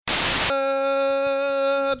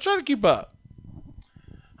trying to keep up.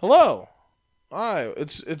 Hello, hi.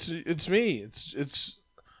 It's me.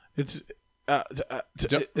 Room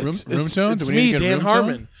tone? It's Do we need me, to get Dan room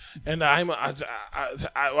Harmon, and I'm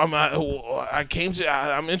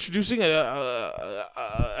introducing a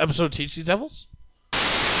episode of Teach These Devils.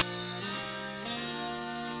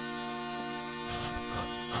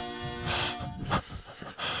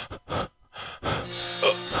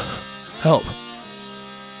 Help.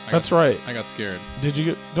 That's right. I got scared. Did you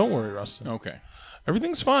get? Don't worry, Rustin. Okay.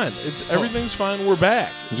 Everything's fine. Everything's fine. We're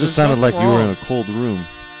back. It just sounded like you were in a cold room.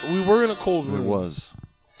 We were in a cold room. It was.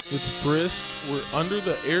 It's brisk. We're under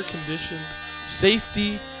the air-conditioned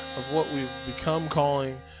safety of what we've become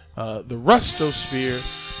calling the Rustosphere.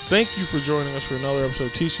 Thank you for joining us for another episode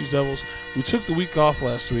of Teach These Devils. We took the week off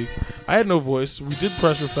last week. I had no voice. We did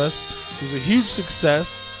Pressure Fest. It was a huge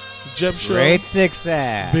success. The Jeb Show. Great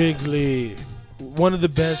success. Big lead. One of the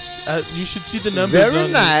best. You should see the numbers. Very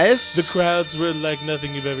on nice. The crowds were like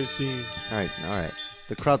nothing you've ever seen. All right.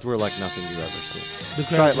 The crowds were like nothing you've ever seen. The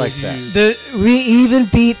Try crowds it like were that. huge. We even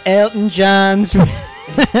beat Elton John's.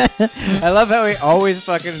 I love how he always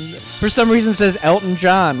fucking, for some reason, says Elton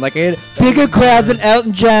John. Like, I had bigger crowds than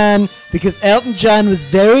Elton John because Elton John was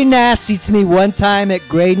very nasty to me one time at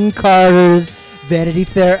Graydon Carter's Vanity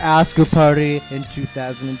Fair Oscar party in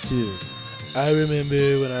 2002. I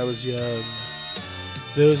remember when I was young,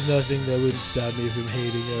 there was nothing that wouldn't stop me from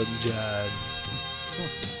hating Elton John.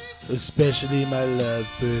 Especially my love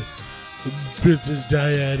for Princess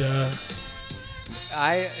Diana.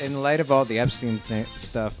 In light of all the Epstein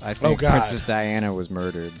stuff, I think God. Princess Diana was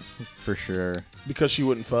murdered for sure. Because she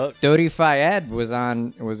wouldn't fuck? Dodi Fayed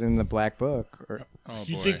was in the Black Book. Oh,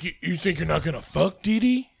 You boy. think you're not gonna fuck, Dee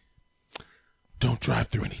Dee? Don't drive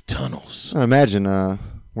through any tunnels. I imagine,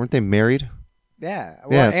 weren't they married? Yeah. Yeah,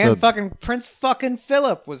 Well, and so- fucking Prince fucking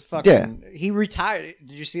Philip was fucking. He retired.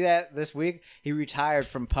 Did you see that this week? He retired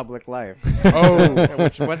from public life. Oh,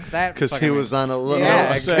 What's that? Because fucking he was on a little Yeah,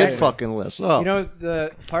 kid exactly. fucking list. Oh. You know,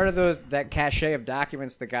 the part of that cachet of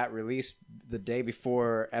documents that got released the day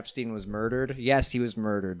before Epstein was murdered. Yes, he was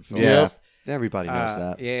murdered. Folks. yeah. Everybody knows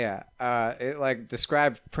that. Yeah. It like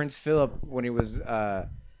described Prince Philip when he was the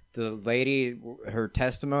lady. Her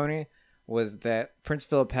testimony was that Prince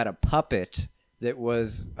Philip had a puppet that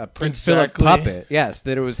was a Prince Exactly. Philip puppet. Yes,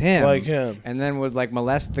 that it was him, Like him. and then would like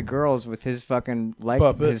molest the girls with his fucking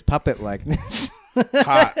Puppet. his puppet likeness.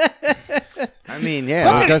 hot. I mean,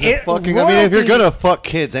 yeah, those guys are it- fucking. I mean, if you're royalty- gonna fuck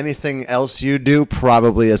kids, anything else you do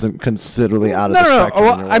probably isn't considerably out of the No. spectrum.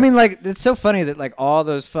 Well, in your I life. mean, like, it's so funny that like all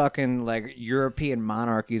those fucking like European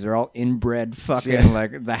monarchies are all inbred fucking Yeah.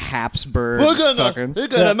 like the Habsburg. we're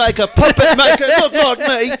gonna make a puppet make it look like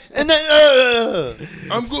me, and then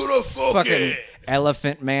I'm gonna fuck fucking it.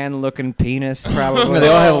 elephant man looking penis probably. they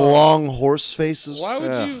all have long horse faces. Why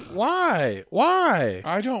would you? Why? Why?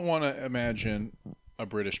 I don't want to imagine a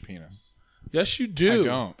British penis. Yes, you do. I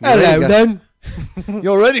don't. Hello then. You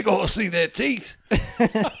already got to see their teeth.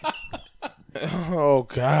 Oh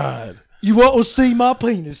God. You want to see my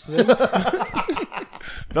penis then?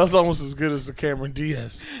 That's almost as good as the Cameron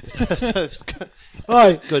Diaz.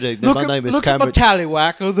 Hey, Good evening. My name is look at my Cameron.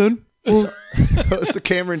 tallywhacker then. That's the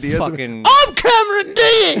Cameron Diaz. Fucking I'm Cameron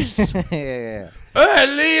Diaz. yeah. Hey,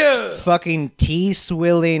 Leah. Fucking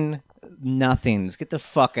tea-swilling nothings. Get the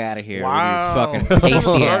fuck out of here. Wow. With your fucking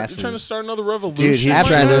pasty You're asses. trying to start another revolution. Dude, he's trying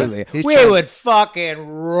to- Absolutely. he's We trying- would fucking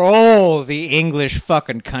roll the English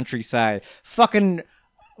fucking countryside. Fucking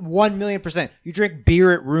 1,000,000%. You drink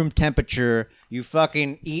beer at room temperature. You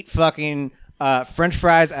fucking eat fucking French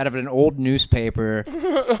fries out of an old newspaper.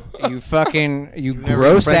 You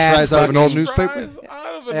gross French ass. fries out of an old fucking- newspaper? Fries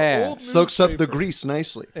out of an Yeah. old Soaks up the newspaper. grease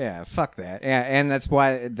nicely. Yeah, fuck that. Yeah, and that's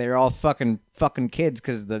why they're all fucking kids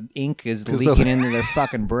because the ink is 'Cause leaking the- into their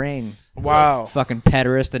fucking brains. Wow. Fucking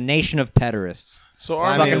pederasts, a nation of pederasts. So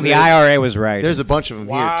I our mean, Fucking the there's- IRA was right. There's a bunch of them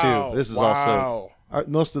Wow. here too. This is also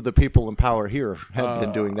most of the people in power here have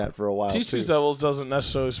been doing that for a while Teach too. These Devils doesn't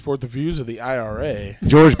necessarily support the views of the IRA.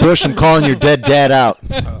 George Bush, I'm calling your dead dad out.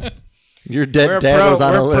 Your dead we're dad was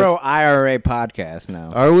on a we're list. pro IRA podcast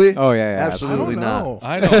now. Are we? Oh, yeah, absolutely not. know.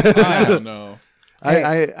 I don't know.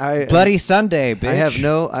 I Bloody Sunday, bitch.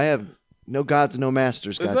 I have no gods, no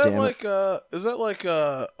masters. Is that like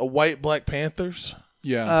a White Black Panthers?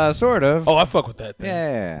 Yeah. Sort of. Oh, I fuck with that thing.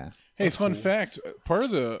 Yeah. Hey, fun fact. Part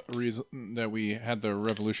of the reason that we had the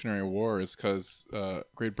Revolutionary War is because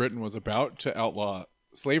Great Britain was about to outlaw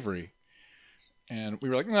slavery. And we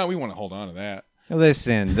were like, no, we want to hold on to that.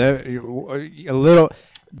 Listen, a little.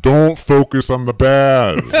 Don't focus on the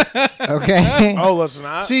bad. Okay. Oh, let's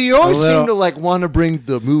not. See, you always A little- seem to like want to bring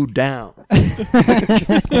the mood down.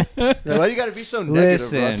 Why do you got to be so negative,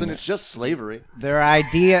 Listen. Rustin? It's just slavery. Their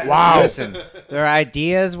idea. Wow. Listen, their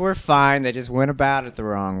ideas were fine. They just went about it the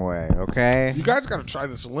wrong way. Okay. You guys got to try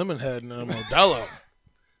this lemon head and Modelo.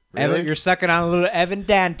 Evan, you're sucking on a little Evan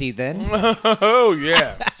Dante then. Oh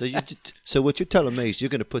yeah. So what you're telling me is you're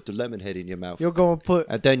going to put the lemon head in your mouth, You're going to put.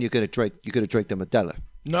 and then you're going to drink the Modelo.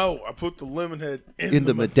 No, I put the lemon head In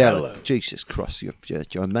the Modelo. Jesus Christ,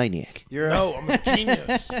 you're a maniac. You're No, I'm a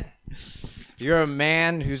genius. you're a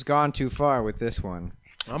man who's gone too far with this one.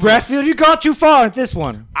 I'm Brassfield, you gone too far with this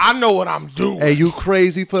one. I know what I'm doing. Hey, you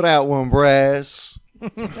crazy for that one, Brass?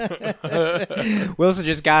 Wilson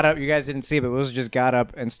just got up. You guys didn't see it, but Wilson just got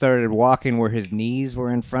up and started walking where his knees were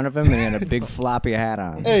in front of him, and he had a big floppy hat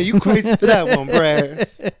on. Hey, you crazy for that one,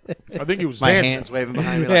 Brass? I think he was My dancing. hands waving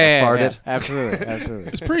behind me like I farted. Absolutely,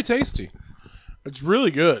 absolutely. It's pretty tasty. It's really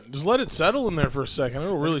good. Just let it settle in there for a second.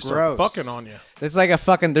 It'll really start gross. fucking on you. It's like a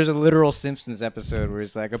fucking. There's a literal Simpsons episode where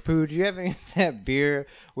it's like, "Apu, do you have any of that beer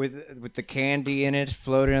with the candy in it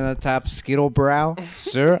floating on the top, Skittle Brow?"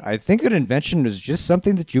 Sir, I think an invention is just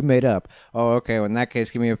something that you made up. Oh, okay. Well, in that case,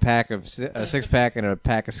 give me a 6-pack and a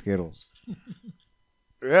pack of Skittles.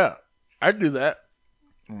 Yeah, I'd do that.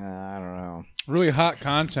 I don't know. Really hot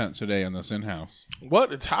content today on this in-house.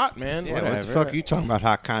 What? It's hot, man. Yeah, what the Whatever. fuck are you talking about?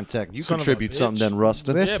 Hot contact. You Son of a contribute something, bitch. then,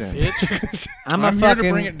 Rustin. Listen, Yeah, bitch. I'm here fucking. to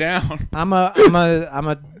bring it down.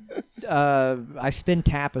 I spin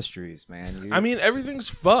tapestries, man. I mean, everything's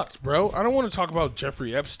fucked, bro. I don't want to talk about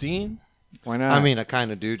Jeffrey Epstein. Why not? I mean, I kind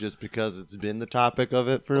of do just because it's been the topic of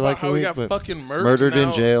it for About like how a he week. got But fucking murdered in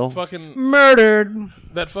now jail. Fucking murdered.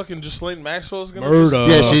 that fucking Ghislaine Maxwell's gonna Murder. just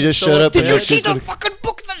yeah, she just show showed up. Did and you just see did a- fucking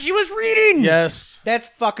book that she was reading? Yes. That's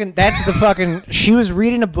the fucking. She was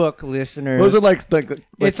reading a book, listeners. Was it like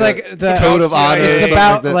It's like the code of honor? or It's something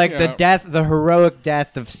about that? like Yeah. the death, the heroic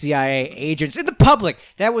death of CIA agents in the public.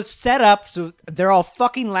 That was set up so they're all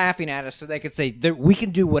fucking laughing at us, so they could say that we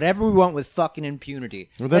can do whatever we want with fucking impunity.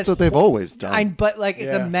 Well, that's what they've always done. But like,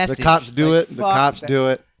 it's Yeah. a message. The cops do Like, it. The fuck cops that. do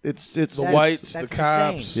it. It's The That's- whites, the that's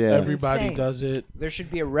cops, insane. Yeah. everybody Insane. does it. There should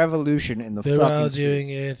be a revolution in the They're fucking all streets. doing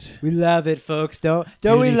it. We love it, folks. Don't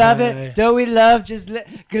we Beauty love pie. it? Don't we love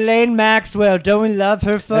Ghislaine Maxwell? Don't we love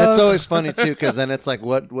her, folks? That's always funny too, because then it's like,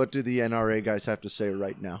 what do the NRA guys have to say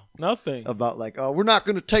right now Nothing. about like, oh, we're not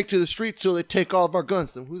going to take to the streets till they take all of our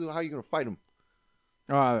guns? Then how are you going to fight them?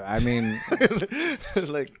 Oh, I mean,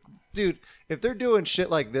 Like, dude, if they're doing shit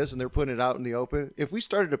like this and they're putting it out in the open, if we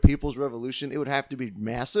started a people's revolution, it would have to be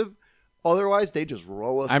massive. Otherwise, they just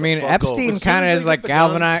roll us. I the mean, fuck Epstein over. As soon kind of as is they like get the guns-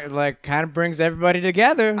 galvanized, like kind of brings everybody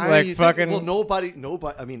together. I mean, Like you think- fucking. well, nobody.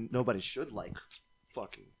 I mean, nobody should like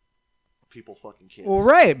fucking people, fucking kids. Well,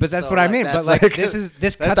 right, but that's So, what I like, mean. But that's like, like- this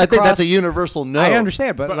I cuts think across. that's a universal no. I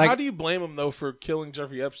understand, but But like, how do you blame him though for killing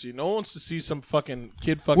Jeffrey Epstein? No one wants to see some fucking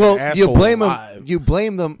kid fucking Well, asshole you blame alive. them. You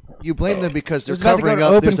blame them. You blame them because they're It was about to go covering to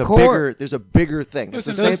up. open There's a court. bigger. There's a bigger thing. It's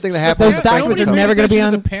Listen, the same those- thing that those happened. with documents Franklin are Covey. never gonna be attention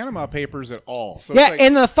on- to the Panama Papers at all. So yeah, it's like,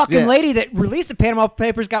 and the fucking Yeah. lady that released the Panama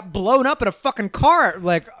Papers got blown up in a fucking car.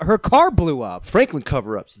 Like her car blew up. Franklin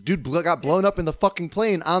cover-ups. The dude got blown up in the fucking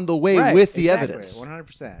plane on the way Right, with the exactly, evidence.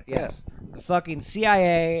 100%. Yes, the fucking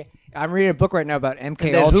CIA. I'm reading a book right now about MK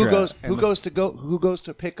And then Ultra. who goes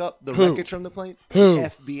to pick up the Who? wreckage from the plane? Who? The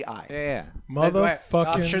FBI. Yeah. That's why-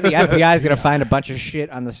 Motherfucking- I'm sure the FBI is going to find a bunch of shit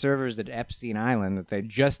on the servers at Epstein Island that they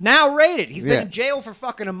just now raided. He's been Yeah. in jail for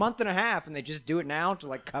fucking a month and a half, and they just do it now to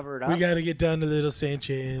like cover it up. We got to get down to Little St.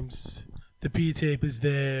 James. The P tape is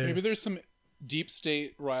there. maybe there's some deep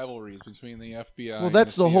state rivalries between the FBI. Well, and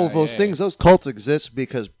that's the whole. CIA. Those things. Those cults exist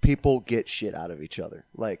because people get shit out of each other.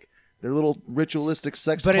 Like their little ritualistic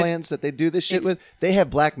sex But it's- plans that they do this shit it's- with. They have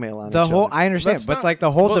blackmail on the each whole other. I understand, That's but not- like the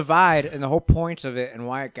whole well- divide and the whole point of it and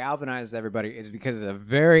why it galvanizes everybody is because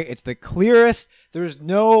it's the clearest. There's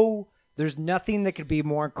nothing that could be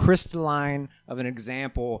more crystalline of an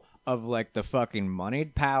example of like the fucking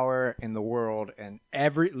moneyed power in the world and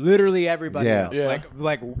literally everybody Yeah. else. Yeah.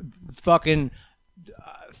 Like fucking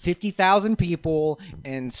 50,000 people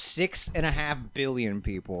and 6.5 billion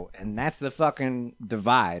people, and that's the fucking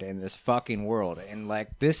divide in this fucking world. And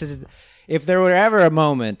like, this is, if there were ever a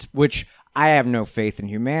moment, which I have no faith in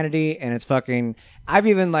humanity, and it's fucking,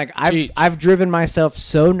 Teach. I've driven myself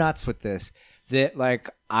so nuts with this that like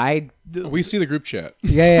We see the group chat.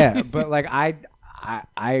 yeah, but like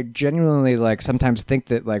I genuinely like sometimes think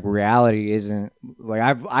that like reality isn't like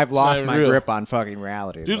I've lost not my real. grip on fucking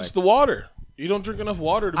reality. Dude, Like, it's the water. You don't drink enough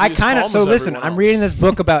water to be I as kind of calm so as listen. everyone I'm else. reading this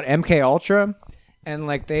book about MK Ultra, and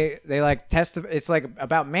like they like test. It's like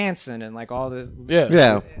about Manson and like all this. Yeah.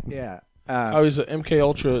 Yeah. Yeah. I was an MK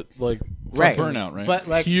Ultra right. Burnout, right? But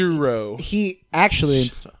like hero. he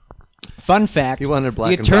actually, fun fact, He wanted black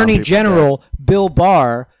the and brown Attorney people General Bill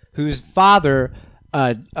Barr, whose father,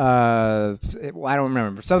 I don't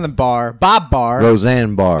remember, something Barr, Bob Barr.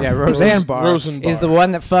 Roseanne Barr. Yeah, Roseanne Barr Rosenbarr. is the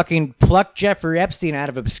one that fucking plucked Jeffrey Epstein out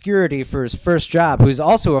of obscurity for his first job, who's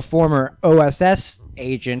also a former OSS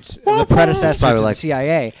agent, the predecessor Probably to like- the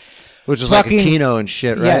CIA. Which is like a Fucking- Kino and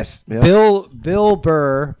shit, right? Yes, Yep. Bill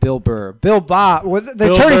Barr, Bill Barr, the Bill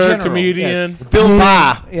Attorney Burr, General, comedian. yes. Bill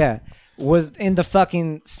Barr. Yeah, was in the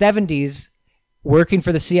fucking 70s working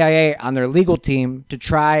for the CIA on their legal team to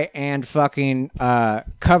try and fucking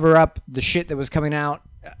cover up the shit that was coming out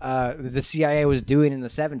the CIA was doing in the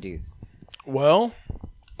 70s. Well,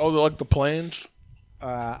 they're like the planes.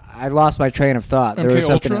 I lost my train of thought. There MK was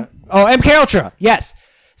something. Ultra? MK Ultra. Yes.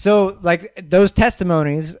 So like those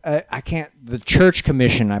testimonies, the Church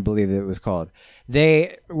Commission, I believe it was called.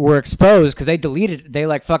 They were exposed because they deleted. They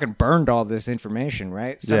like fucking burned all this information,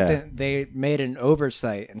 right? Something they made an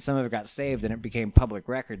oversight, and some of it got saved, and it became public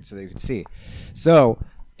record, so they could see. So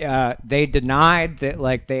they denied that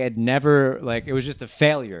like they had never like it was just a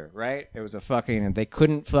failure, right? It was a fucking they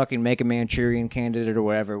couldn't fucking make a Manchurian candidate or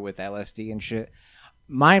whatever with LSD and shit.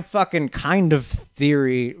 My fucking kind of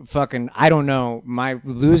theory, fucking I don't know, my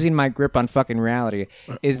losing my grip on fucking reality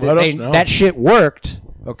is Let that us know. that shit worked.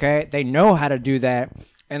 Okay, they know how to do that.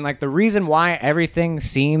 And like the reason why everything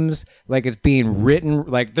seems like it's being written,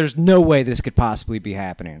 like there's no way this could possibly be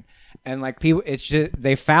happening. And like people, it's just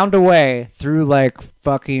they found a way through like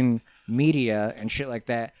fucking media and shit like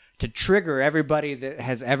that to trigger everybody that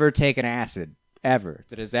has ever taken acid, ever,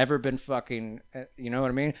 that has ever been fucking, you know what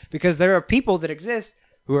I mean? Because there are people that exist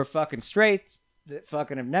who are fucking straight that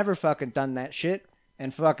fucking have never fucking done that shit.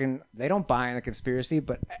 And fucking, they don't buy in the conspiracy,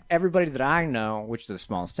 but everybody that I know, which is a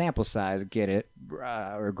small sample size, get it,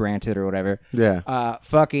 or granted or whatever,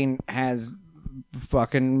 fucking has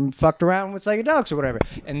fucking fucked around with psychedelics or whatever.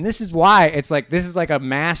 And this is why it's like, this is like a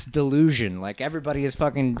mass delusion. Like everybody is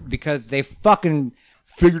fucking, because they fucking...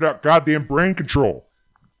 Figured out goddamn brain control.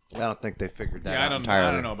 I don't think they figured that Yeah, I out don't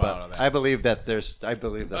entirely. know about but all that. I believe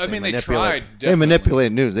that I mean, they tried, They definitely.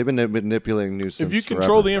 manipulate news. They've been manipulating news since If you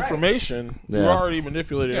control forever. the information, you're Yeah. already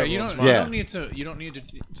manipulating Yeah, you everyone's don't. mind. You Yeah. don't need to. You don't need to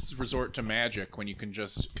resort to magic when you can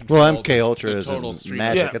just control. Well, MK the Ultra is total stream.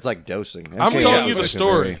 magic. Yeah. It's like dosing. I'm MK telling Ultra you the is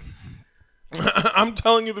story. I'm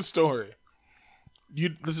telling you the story.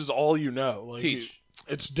 This is all you know. Like, Teach.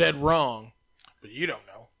 It's dead wrong, but you don't know.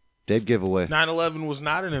 Dead giveaway. 9/11 was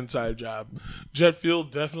not an inside job. Jet fuel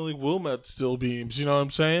definitely will melt steel beams. You know what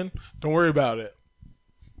I'm saying? Don't worry about it.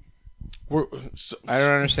 I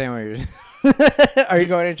don't understand what you're... Are you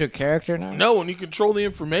going into a character now? No, when you control the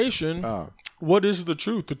information, Oh. what is the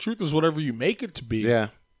truth? The truth is whatever you make it to be. Yeah.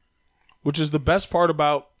 Which is the best part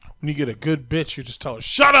about when you get a good bitch, you just tell her,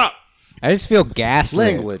 shut up! I just feel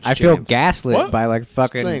gaslit. Language, I feel James. gaslit What? by like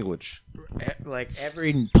fucking... Language. Like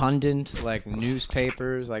every pundit, like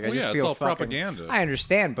newspapers, like I Well, just yeah, feel it's all fucking, propaganda. I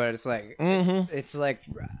understand, but it's like it's like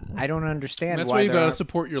I don't understand. That's why why you there got to aren't-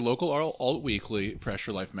 support your local alt weekly,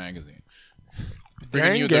 Pressure Life magazine,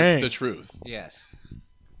 bringing Gang, you gang. the truth. Yes.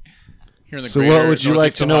 Here in the So, greater what would you like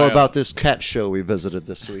Northeast to know Ohio. about this cat show we visited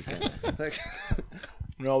this weekend?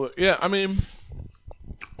 No, but yeah, I mean,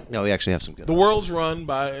 No, we actually have some good. the world's run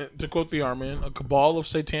by, to quote the Armin, a cabal of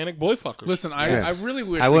satanic boy fuckers. Listen, Yes. I really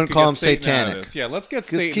wish I we wouldn't could call get them Satan out of satanic. this. Yeah, let's get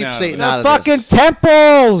Just Satan keep out Satan of out this. of Fucking this.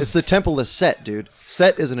 temples. It's the temple of Set, dude.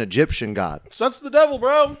 Set is an Egyptian god. So that's the devil,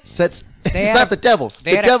 bro. Set's it's had not a- the devil.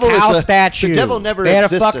 They The had devil a cow is a statue. The devil never they had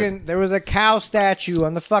existed. A fucking, there was a cow statue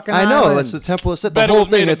on the fucking I know island. it's the temple of Set. The Bet it whole was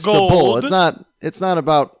made thing. of It's the bull. gold. It's not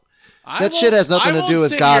about. I That shit has nothing I to do won't with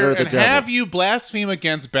sit God here or the and devil. Have you blaspheme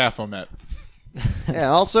against Baphomet? Yeah.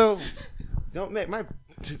 Also, don't make my.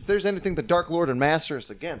 If there's anything the Dark Lord and Master is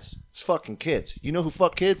against, it's fucking kids. You know who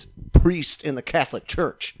fuck kids? Priest in the Catholic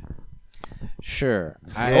Church. Sure.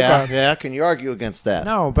 Yeah. Can you argue against that?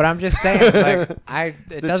 No, but I'm just saying, like,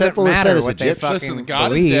 it doesn't temple is set matter as what they Egyptian. fucking Listen,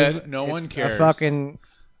 God is believe. dead. No It's one a cares. fucking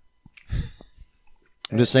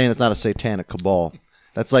I'm just saying it's not a satanic cabal.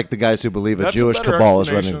 That's like the guys who believe a That's Jewish better cabal is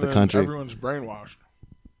explanation running the than country. Everyone's brainwashed.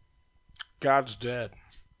 God's dead.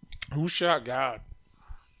 Who shot God?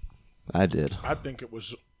 I did. I think it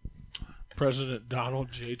was President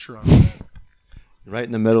Donald J. Trump. Right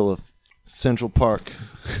in the middle of Central Park.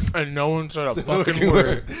 And no one said a fucking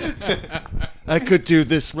word. I could do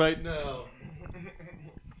this right now.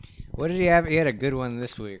 What did he have? He had a good one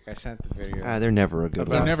this week. I sent the video. They're never a good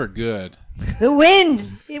They're one. never good. The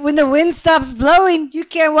wind. When the wind stops blowing, you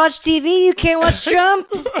can't watch TV. You can't watch Trump.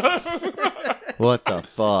 What the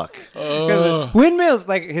fuck? Windmills,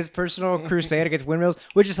 like his personal crusade against windmills,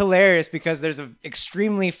 which is hilarious because there's an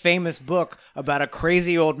extremely famous book about a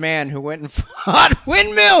crazy old man who went and fought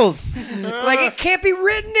windmills. Like it can't be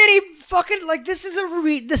written any fucking like this is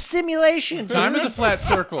the simulation. Time is a flat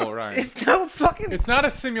circle, Ryan. It's no fucking. It's not a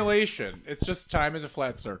simulation. It's just time is a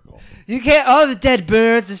flat circle. You can't. Oh, the dead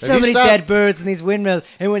birds. There's so you many stopped- dead birds in these windmills.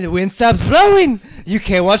 And when the wind stops blowing, you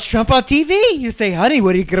can't watch Trump on TV. You say, honey,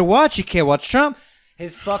 what are you going to watch? You can't watch Trump.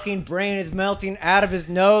 His fucking brain is melting out of his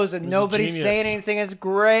nose and nobody's genius. saying anything. It's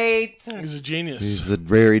great. He's a genius. He's a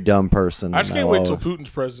very dumb person. I just can't wait till Putin. Putin's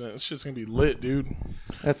president. This shit's gonna be lit, dude.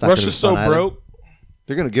 That's not Russia's gonna so be fun either. broke.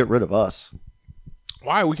 They're gonna get rid of us.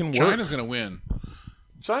 Why? We can work. China's gonna win.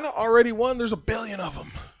 China already won. There's 1 billion of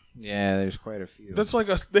them. Yeah, there's quite a few. That's like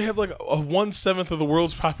they have like a 1/7 of the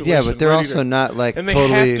world's population. Yeah, but they're ready also to- not like and they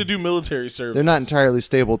totally. have to do military service. They're not entirely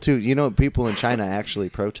stable too. You know, people in China actually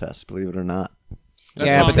protest. Believe it or not.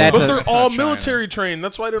 Yeah, but Hong that's Kong. But a- they're That's all not China. military trained.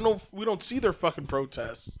 That's why we don't see their fucking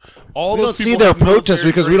protests. All We those don't see people their have military protests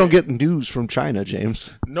because we don't training. get news from China,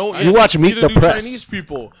 James. No, You watch Meet neither the do Press. Chinese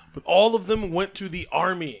people, but all of them went to the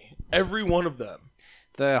army. Every one of them.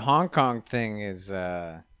 The Hong Kong thing is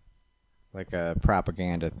like a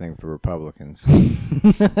propaganda thing for Republicans.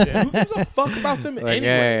 Yeah, who gives a fuck about them Like,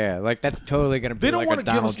 anyway? yeah. Like that's totally gonna be. They don't like want a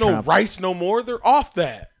to give Donald us no Trump. rice no more. They're off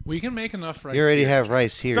that. We can make enough rice. You already here. have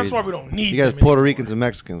rice here. That's why we don't need You guys, them Puerto anymore. Ricans and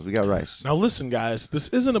Mexicans, we got rice, Now listen, guys. This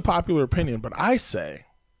isn't a popular opinion, but I say,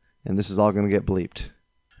 and this is all going to get bleeped.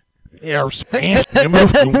 yeah, say,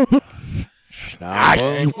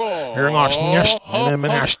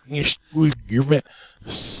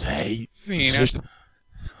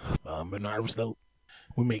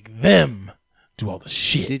 we make them do all the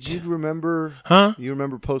shit. Did you remember? Huh? You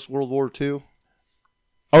remember post World War II?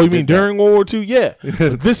 Oh, you mean during World War II? Yeah.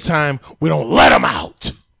 But this time, we don't let them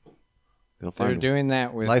out. They'll They're find doing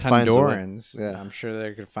that with Life finds a way. Hondurans. Yeah. I'm sure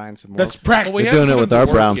they could find some more. That's practice. we They're haven't doing it put with them our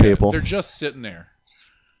to work brown yet. people. They're just sitting there.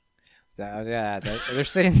 Yeah, they're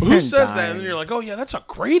sitting there. Who and says that? dying. And then you're like, oh, yeah, that's a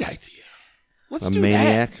great idea. Let's a do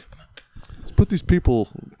maniac. Let's put these people.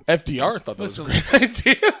 that. FDR thought that was a Listen. great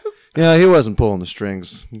idea. Yeah, he wasn't pulling the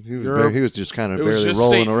strings. He was just kind of It was barely just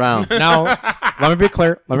rolling Satan. around. Now, let me be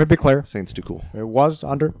clear. Satan's too cool. It was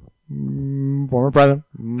under former President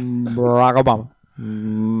Barack Obama.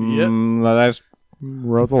 That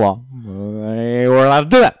wrote the law. They were allowed to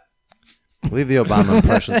do that. Leave the Obama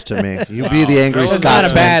impressions to me. You be the angry That was That's not a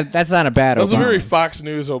Scotsman. bad. That's not a bad. That was a Obama. very Fox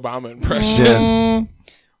News Obama impression. Yeah.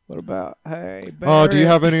 What about hey Barry? Oh, do you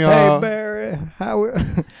have any, Hey Barry, how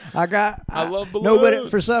I love nobody balloons.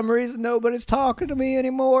 for some reason nobody's talking to me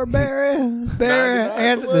anymore. Barry, 99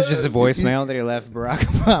 answer. There's just a voicemail that he left Barack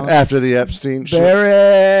Obama. After the Epstein shit.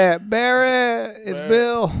 Barry, it's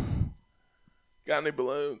Bill. Got any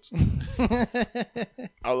balloons?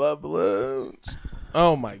 I love balloons.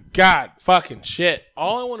 Oh my god, fucking shit!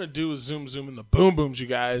 All I want to do is zoom in the boom booms, you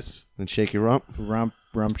guys. And shake your rump. Rump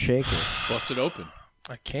shaker. Bust it open.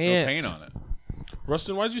 I No can't. paint on it.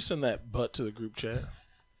 Rustin, why'd you send that butt to the group chat?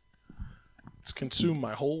 It's consumed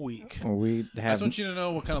my whole week. We I have. just want you to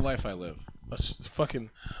know what kind of life I live.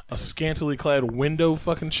 A scantily clad window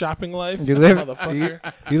fucking shopping life. You live,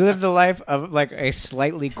 motherfucker. you live the life of like a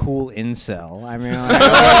slightly cool incel. I mean, like,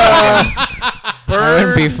 I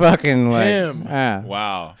wouldn't be fucking like him.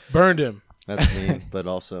 Wow. Burned him. That's mean, but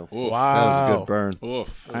also Oof. that was a Wow. good burn.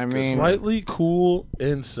 Oof. I mean, Slightly cool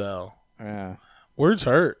incel. yeah. Words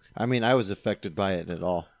hurt. I mean, I was affected by it at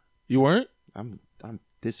all. You weren't?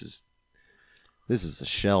 This is a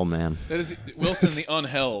shell, man. That is Wilson the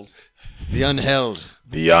unheld. The unheld.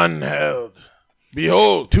 The unheld.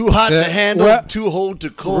 Behold. Too hot to handle, What? too hold to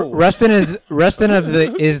cold. Rustin is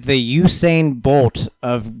the Usain Bolt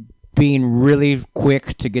of being really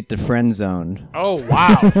quick to get to friend zone. Oh,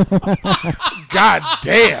 wow. God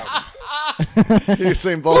damn.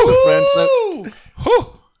 Usain Bolt, the friend set.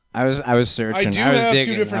 Whew. I was searching. I do was have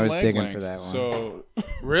digging. two different I was leg digging lengths, for that one. So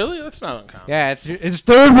Really? That's not uncommon. Yeah, it's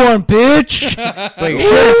third one, bitch. That's what you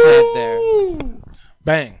should have said there.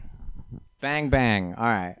 Bang. Bang bang. All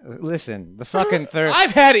right, listen. The fucking third.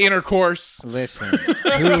 I've had intercourse. Listen.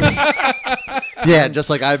 Yeah, just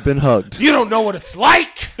like I've been hugged. You don't know what it's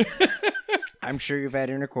like. I'm sure you've had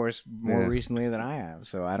intercourse more Yeah. recently than I have,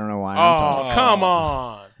 so I don't know why I'm Oh, talking. come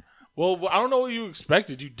on. Well, I don't know what you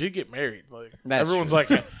expected. You did get married. Like That's everyone's true. like,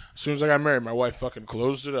 as soon as I got married, my wife fucking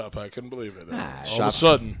closed it up. I couldn't believe it. All of a Shop-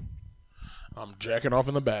 sudden, I'm jacking off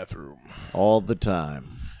in the bathroom All the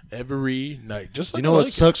time. every night. Just like You know I what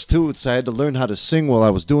like sucks too? It's I had to learn how to sing while I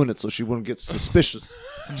was doing it so she wouldn't get suspicious.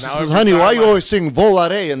 She says, every "Honey, time why you I- always sing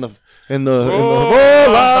volare in the volare?"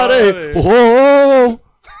 Volare. Whoa.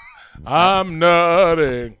 I'm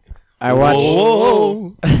nutting. I watched.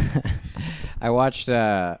 Whoa. I watched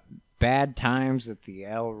Bad Times at the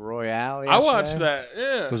El Royale. I watched yesterday.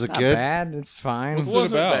 that. Yeah. Was it Not good? bad. It's fine. It What's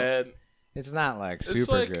wasn't about? bad. It's not like super It's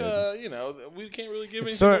like, good. we can't really give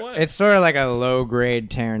It's anything sort, away. it's sort of like a low grade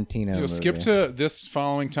Tarantino You'll movie. skip to this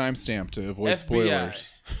following timestamp to avoid FBI. spoilers.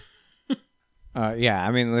 Yeah,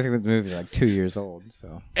 I mean, I think the movie's like 2 years old.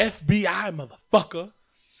 So FBI, motherfucker.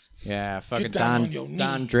 yeah, fucking Get down on your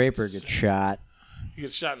Don knees. Draper gets shot. You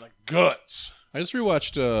get shot in the guts. I just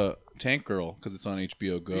rewatched Tank Girl because it's on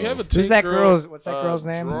HBO Go. You have a Who's that Tank girl's- what's that girl's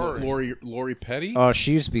name? Drury. Lori Petty. Oh,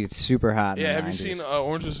 she used to be super hot. In Yeah, the have you 90s. seen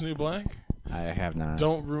Orange is the New Black? I have not.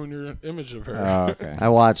 Don't ruin your image of her. Oh, okay. I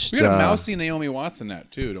watched. We got a mousy Naomi Watts in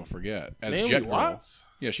that too. Don't forget as Naomi Jet Girl. Watts?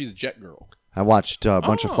 Yeah, she's Jet Girl. I watched a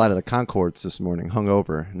bunch Oh. of Flight of the Conchords this morning,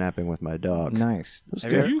 hungover, napping with my dog. Nice.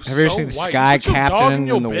 Have good. you, You have you ever so seen white. Sky You put your dog Captain in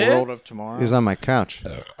your in the bed? World of Tomorrow? He was on my couch.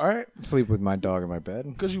 All right, Sleep with my dog in my bed.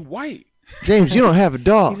 because you white. James, you don't have a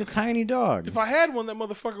dog. He's a tiny dog. If I had one, that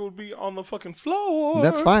motherfucker would be on the fucking floor.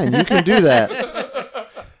 That's fine. You can do that.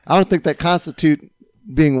 I don't think that constitute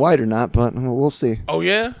being white or not, but we'll see. Oh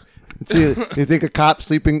yeah. See, you think the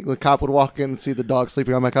cop would walk in and see the dog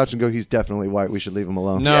sleeping on my couch and go, "He's definitely white. We should leave him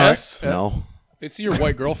alone." No. Yes. No. It's your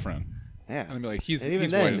white girlfriend. Yeah. And I'd be like, he's And even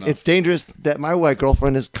white then, enough. it's dangerous that my white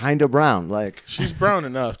girlfriend is kind of brown. Like, She's brown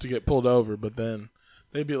enough to get pulled over, but then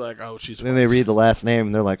they'd be like, "Oh, she's." then they read the last name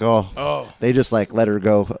and they're like, "Oh." Oh, They just like let her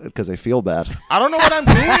go because they feel bad. I don't know what I'm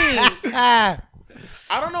doing.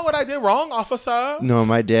 I don't know what I did wrong, officer. No,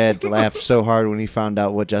 my dad laughed so hard when he found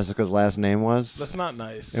out what Jessica's last name was. That's not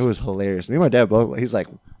nice. It was hilarious. Me and my dad both. He's like,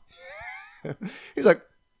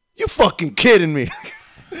 "You fucking kidding me?"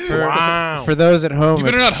 wow. For those at home, you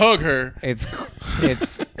better it's, not hug her. it's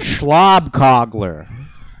Schlobkogler.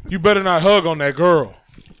 You better not hug on that girl.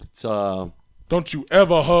 It's Don't you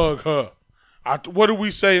ever hug her. What do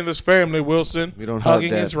we say in this family, Wilson? We don't hug,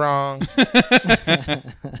 Hugging Dad. is wrong.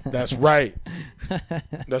 That's right.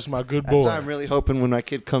 That's my good That's why boy. I'm really hoping when my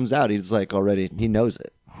kid comes out, he's like already he knows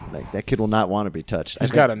it. Like that kid will not want to be touched.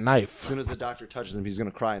 He's got a knife. As soon as the doctor touches him, he's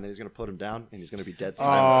gonna cry and then he's gonna put him down and he's gonna be dead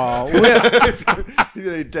silent. Oh, He's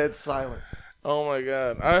gonna be dead silent. Oh my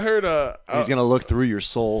god! I heard. He's gonna look through your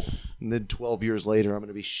soul, and then 12 years later, I'm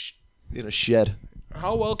gonna be in a shed.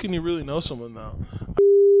 How well can you really know someone though?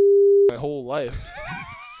 My whole life,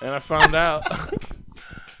 and I found out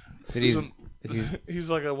did he's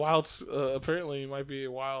he's like a wild. Apparently, he might be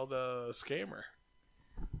a wild scammer.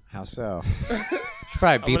 how so?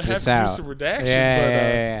 Probably I'm beat gonna have this to out. do some redaction,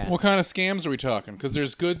 Yeah. What kind of scams are we talking? Because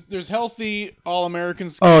there's healthy all-American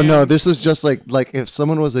scams. Oh no, this is just like if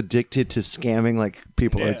someone was addicted to scamming, like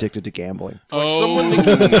people are Yeah. addicted to gambling. Like Oh. someone Nicki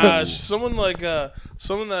Minaj, someone like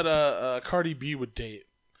someone that Cardi B would date,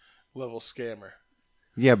 level scammer.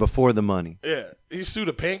 Yeah, before the money. Yeah, he sued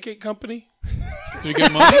a pancake company. Did he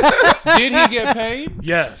get money? Did he get paid?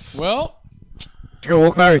 Yes. Well,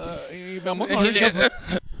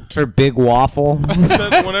 For big waffle.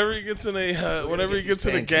 Said whenever he gets in a whenever he gets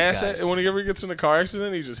in a pancake gas guys. whenever he gets in a car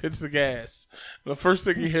accident, he just hits the gas. The first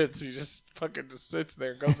thing he hits, he just fucking just sits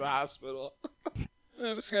there and goes to the hospital.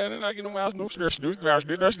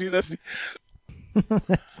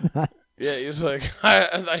 Yeah, he's like,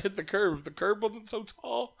 I hit the curb. If the curb wasn't so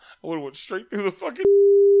tall, I would have went straight through the fucking.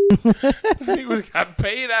 He would have got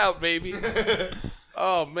paid out, baby.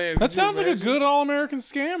 Oh man, that sounds like a good all-American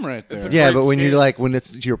scam right there. It's a- Yeah, great but when you're scam. like when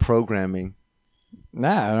it's your programming.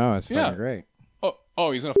 Nah, no, it's fucking Yeah. great.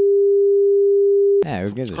 Oh, he's gonna Yeah,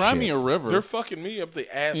 who gives a cry shit? me a river. They're fucking me up the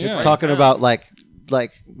ass. Yeah. It's right talking now. about like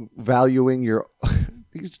valuing your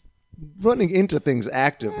he's running into things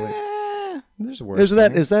actively. There's worse.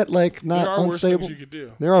 Is that like not There are worse unstable? things you could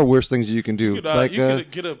do. There are worse things you can do. You like could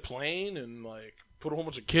get a plane and like put a whole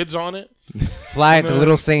bunch of kids on it. Fly to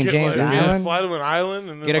Little St. Get, James like, yeah, Island. fly to an island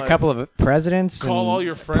and then, Get a like, couple of presidents. call and all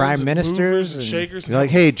your friends, prime and ministers, movers and and shakers. you're like,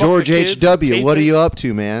 and hey, fuck the George kids, H.W., tape what are it. you up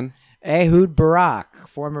to, man? Ehud Barak,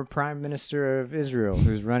 former prime minister of Israel,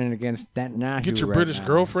 who's running against Netanyahu. Get your right British now.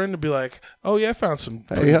 girlfriend to be like, oh yeah, I found some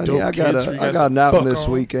Hey, pretty honey, dope I kids for you guys got to an outing fuck this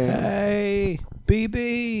on. weekend. Hey,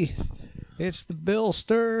 BB, it's the Bill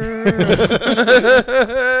Stir.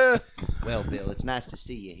 Well, Bill, it's nice to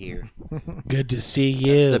see you here. Good to see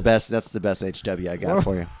you. That's the best HW I got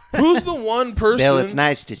for you. Who's the one person? Bill, it's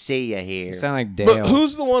nice to see you here. Sound like But Dale.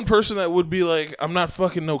 who's the one person that would be like, I'm not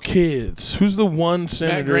fucking no kids? Who's the one Matt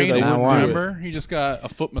senator Groening, that Not would one. do it? remember? He just got a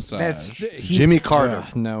foot massage. That's Jimmy Carter.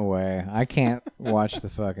 No way. I can't watch the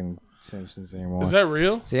fucking Simpsons anymore. Is that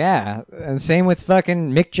real? So, yeah, and same with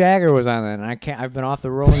fucking Mick Jagger was on it, and I've been off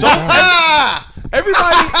the Rolling Stones.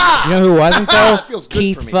 Everybody, You know who wasn't though? Feels good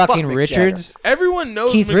Keith for me. fucking Fuck Mick Richards. everyone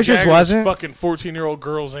knows Keith Mick Richards Jagger wasn't? was fucking 14-year-old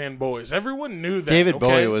girls and boys. Everyone knew that. David okay?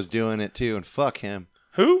 Bowie was doing it too, and fuck him.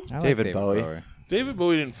 Who? I like David Bowie. David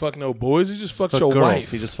Bowie didn't fuck no boys. He just fucked Fuck your girls.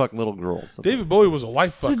 wife. He just fucked little girls. That's David Bowie was a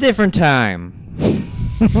wife It's a fucker. different time.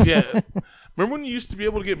 Yeah. Remember when you used to be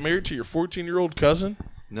able to get married to your 14-year-old cousin?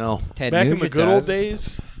 no. Ted Back Nugent in the good old does.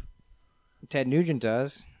 days? Ted Nugent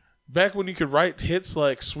does. Back when you could write hits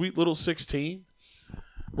like Sweet Little 16?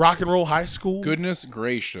 Rock and Roll High School? Goodness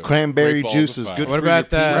gracious. Cranberry Great balls juice of is fire. good What for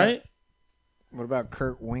about your pee. Right? What about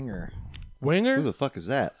Kurt Winger? Winger? Who the fuck is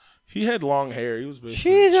that? He had long hair. He was basically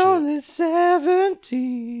She's shit. only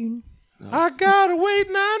 17. I gotta wait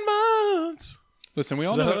 9 months. Listen, we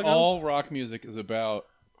all Is that know how that it goes? all rock music is about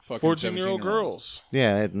fucking 14-year-old 17-year-olds. girls.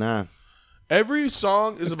 Yeah, nah. Every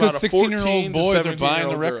song is It's about because a 16-year-old 14 boys to are buying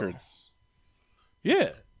the 17-year-old girl. records. Yeah.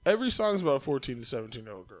 Every song is about a 14 to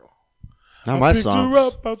 17-year-old girl. Not my picked her songs.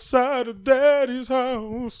 up outside of Daddy's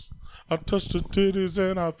house. I touched her titties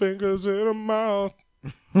and her fingers in her mouth.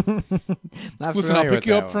 Not Listen, I'll familiar pick with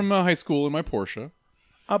you that up one. from high school in my Porsche.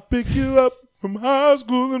 I pick you up from high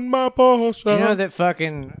school in my Porsche. Do you know that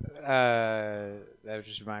fucking that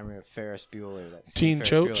just reminded me of Ferris Bueller? That scene Teen in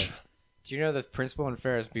Ferris Choach? Bueller. Do you know the principal in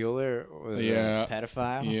Ferris Bueller was Yeah. a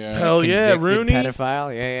pedophile? Yeah. Hell yeah, Convicted Rooney.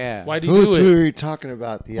 pedophile? Yeah, yeah. Why'd he do Who it? were you talking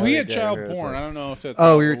about the Well, other he had day child where it was porn. like- I don't know if that's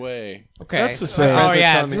Oh, all you're- the way. Okay. That's the same. Oh Friends are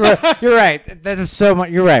yeah, telling me- you're right. That's so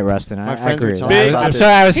much. You're right, Rustin. My I friends were agree. telling me about I'm this.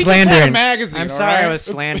 sorry, I was He just had a slandering. magazine, I'm all sorry, I right? was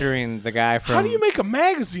slandering the guy from. How do you make a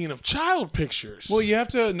magazine of child pictures? Well, you have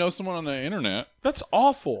to know someone on the internet. That's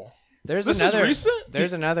awful. There's This is another. recent?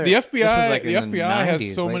 There's another. The this was FBI, like the in FBI has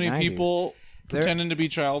 90s, so late many 90s. people They're- pretending to be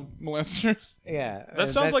child molesters. Yeah, That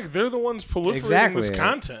sounds like they're the ones proliferating exactly this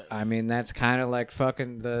content. I mean, that's kind of like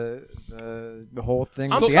fucking the whole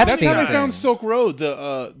thing. I'm with So the that's how Epstein they thing. found Silk Road,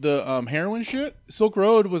 the heroin shit. Silk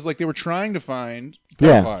Road was like they were trying to find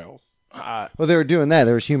Yeah. pedophiles. Well, they were doing that.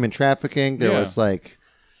 There was human trafficking. There Yeah. was like,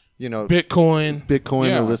 you know, Bitcoin, Bitcoin,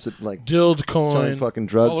 Yeah. illicit, like Dild selling coin. fucking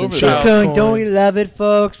drugs All and over shit. that. Bitcoin. Bitcoin, don't we love it,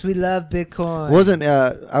 folks? We love Bitcoin. Wasn't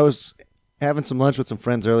I was having some lunch with some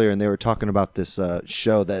friends earlier, and they were talking about this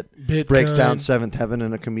show that Bitcoin. breaks down Seventh Heaven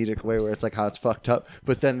in a comedic way, where it's like how it's fucked up.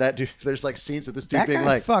 But then that dude, there's like scenes of this dude that being guy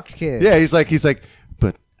like, fucked kids? yeah, he's like,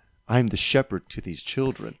 but I'm the shepherd to these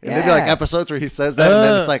children. And there'd be like Yeah. episodes where he says that, and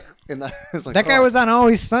then it's like, it's like that guy oh. was on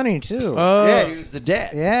Always Sunny too. yeah, he was the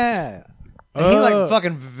dad. Yeah. And he like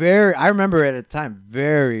fucking very. I remember at the time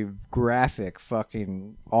very graphic,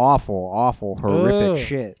 fucking awful, horrific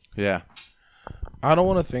shit. Yeah. I don't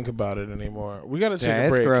want to think about it anymore. We got to take Yeah, a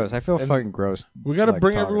it's break. gross. I feel And fucking gross. We got to like,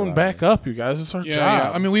 bring talking everyone about back it. up, you guys. It's our Yeah, job.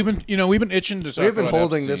 yeah. I mean, we've been itching to talk We've been about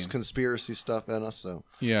holding this Epstein. conspiracy stuff in us, so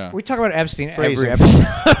Yeah. We talk about Epstein Phrasing. every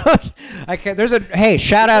episode. I can't. There's a hey,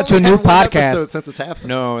 shout out to a Only new had one episode podcast. since it's happened.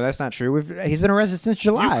 No, that's not true. He's been arrested since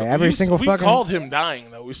July. You- every you- single we fucking. called him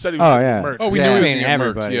dying though. We said he was Oh gonna yeah. get murdered. Oh, we Yeah. knew he I was mean, gonna get murked,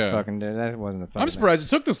 everybody yeah. fucking did. That wasn't the fucking. I'm surprised it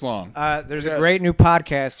took this long. There's a great new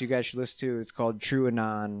podcast you guys should listen to. It's called True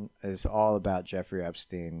Anon. It's all about Jeffrey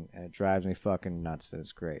Epstein, and it drives me fucking nuts. And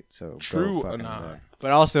it's great. So go True fucking Anon. there.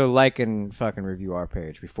 But also like and fucking review our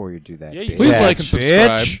page before you do that. Yeah, you bitch. Please Yeah, like and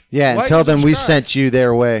subscribe. bitch. Yeah, and Like tell and them we subscribe. sent you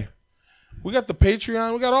their way. We got the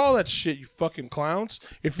Patreon. We got all that shit, you fucking clowns.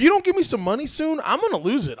 If you don't give me some money soon, I'm going to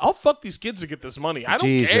lose it. I'll fuck these kids to get this money. I don't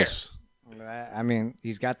Jesus. I mean,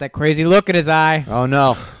 he's got that crazy look in his eye. Oh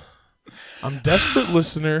no. care. I'm desperate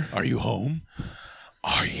listener. Are you home?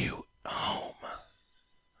 Are you home?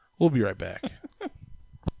 We'll be right back.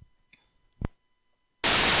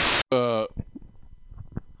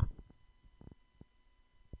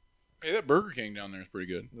 Hey, that Burger King down there is pretty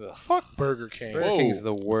good. Fuck Burger King. Burger Whoa. King's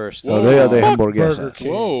the worst. Whoa. They are the Fuck hamburgers. Burger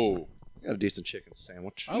King. Whoa. Got a decent chicken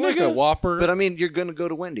sandwich. I like Nigga. a Whopper. But I mean, you're gonna go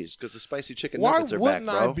to Wendy's because the spicy chicken Why nuggets are back, wouldn't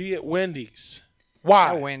bro. I be at Wendy's?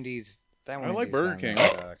 Why? That Wendy's. That I Wendy's like Burger thing King.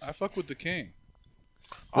 sucks. I fuck with the King.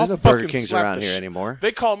 There's I'll no Burger fucking Kings slap around the here sh- anymore.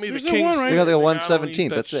 They call me There's the that King. one right They got the Street. I don't 117th, eat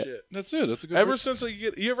that that's it. shit. That's it. That's a good. Ever burger. since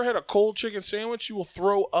you ever had a cold chicken sandwich, you will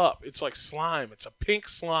throw up. It's like slime. It's a pink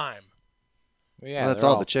slime. Yeah, Well, that's they're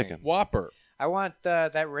all the chicken. Whopper. I want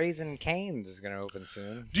that Raisin Cane's is gonna open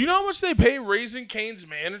soon. Do you know how much they pay Raising Cane's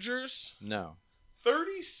managers? No,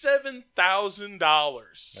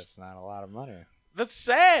 $37,000. that's not a lot of money. That's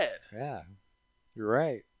sad. Yeah, you're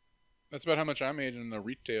right. That's about how much I made in the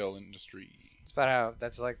retail industry. It's about how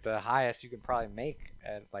that's like the highest you can probably make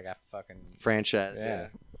at like a fucking Franchise. yeah.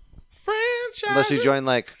 Franchising. Unless you join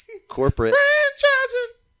like corporate.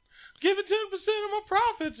 Franchising. Giving 10% of my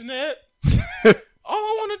profits net. All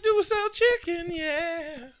I want to do People sell chicken,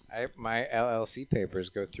 yeah. My LLC papers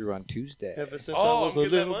go through on Tuesday. Ever since Oh, I was a I'm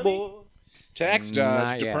getting that little money? boy. Tax Not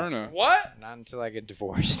dodge, yet. Deperna. What? Not until I get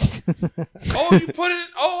divorced. Oh, you put it in.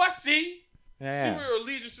 Oh, I see. See yeah. where your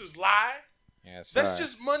allegiances lie? Yeah, That's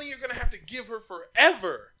just money you're going to have to give her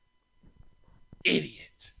forever.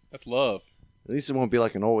 Idiot. That's love. At least it won't be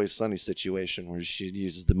like an Always Sunny situation where she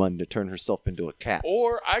uses the money to turn herself into a cat.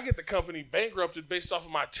 Or I get the company bankrupted based off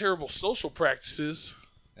of my terrible social practices.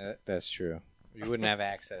 That's true. You wouldn't have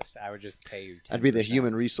access. I would just pay you 10%. I'd be the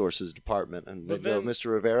human resources department, and they'd But go, then-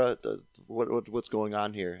 Mr. Rivera, what's going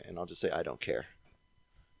on here? And I'll just say, I don't care.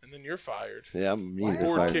 And then you're fired. Yeah, I'm immediately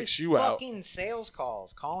Board fired. kicks you out. Fucking sales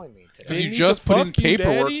calls calling me today. Because They you need just to put in fuck you,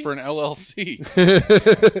 paperwork Daddy? for an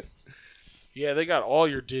LLC. Yeah, they got all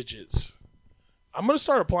your digits. I'm going to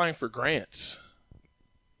start applying for grants.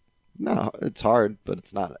 No, it's hard, but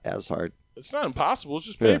it's not as hard. It's not impossible. It's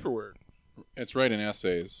just Yeah. paperwork. It's writing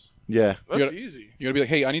essays. Yeah. That's gotta- easy. You gotta be like,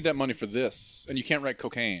 hey, I need that money for this, and you can't write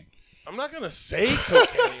cocaine. I'm not going to say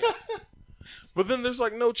cocaine. But then there's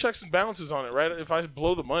like no checks and balances on it, right? If I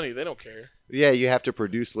blow the money, they don't care. Yeah, you have to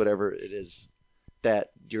produce whatever it is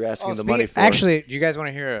that you're asking the money for. Actually, do you guys want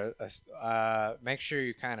to hear make sure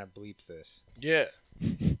you kind of bleep this. Yeah.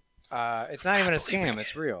 It's not even a scam.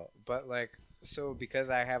 It's real. But like, so because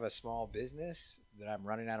I have a small business that I'm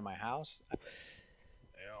running out of my house.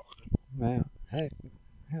 Wow. Hey.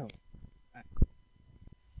 Hell.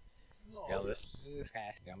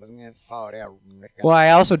 Well,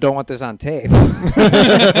 I also don't want this on tape.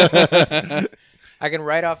 I can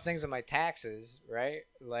write off things on my taxes, right?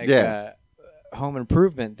 Like Yeah. home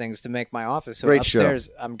improvement things to make my office. So Great show. upstairs,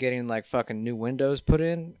 I'm getting like fucking new windows put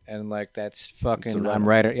in, and like that's fucking. write-off. I'm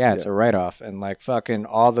right. Yeah, it's a write off, and like fucking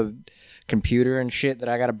all the computer and shit that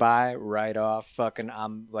I gotta buy, write off. Fucking,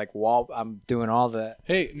 I'm like I'm doing all the.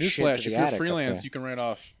 Hey, Shit newsflash, to if the you're attic up freelance, there. you can write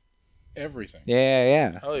off everything.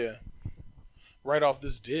 Yeah. Hell yeah. Right off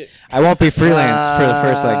this dick. I won't be freelance for the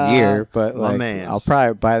first like year, but my like mans. I'll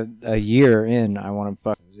probably by a year in, I want to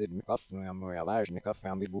fucking.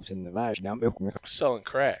 Selling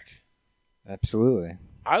crack. Absolutely.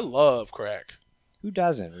 I love crack. Who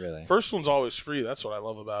doesn't really? First one's always free. That's what I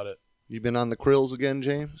love about it. You been on the krills again,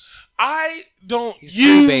 James? I don't He's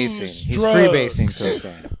use freebasing. He's drugs. freebasing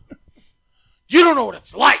cocaine. You don't know what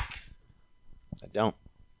it's like. I don't.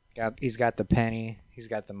 He's got the penny. He's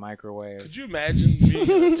got the microwave. Could you imagine being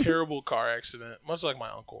in a terrible car accident, much like my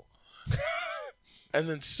uncle, and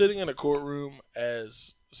then sitting in a courtroom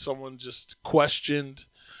as someone just questioned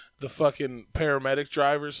the fucking paramedic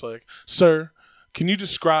drivers, like, "Sir, can you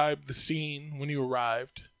describe the scene when you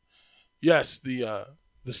arrived?" "Yes, the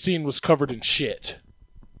scene was covered in shit."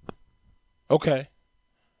 "Okay.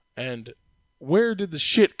 And where did the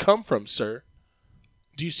shit come from, sir?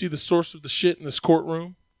 Do you see the source of the shit in this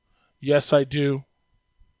courtroom?" "Yes, I do."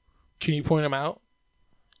 "Can you point him out?"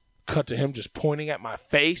 Cut to him just pointing at my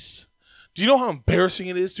face. "Do you know how embarrassing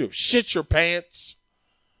it is to have shit your pants?"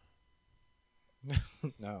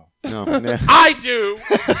 No. No. Yeah. "I do,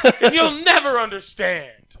 and you'll never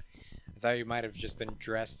understand." I thought you might have just been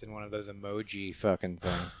dressed in one of those emoji fucking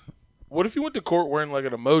things. What if you went to court wearing like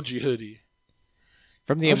an emoji hoodie?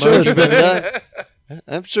 From the I'm sure it's emoji. been done.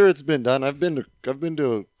 I'm sure it's been done. I've been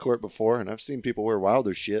to a court before, and I've seen people wear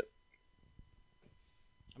wilder shit.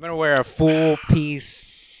 I'm gonna wear a full piece.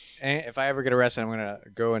 And if I ever get arrested, I'm gonna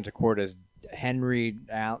go into court as Henry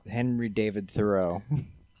David Thoreau.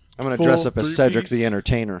 I'm gonna Full dress up as Cedric three-piece? the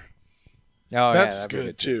Entertainer. Oh, That's that'd be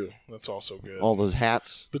good too. That's also good. All those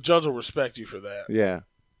hats. The judge will respect you for that. Yeah.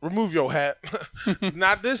 Remove your hat.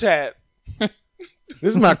 Not this hat. This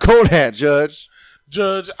is my coat hat, Judge.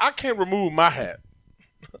 Judge, I can't remove my hat.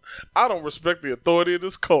 I don't respect the authority of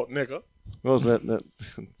this court, nigga. What was that?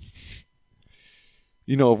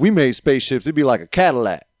 You know, if we made spaceships, it'd be like a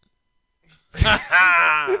Cadillac.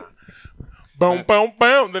 Boom, boom,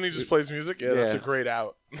 boom. Then he just plays music. Yeah, that's a Yeah. great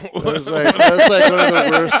out. That's like one of the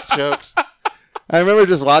worst jokes. I remember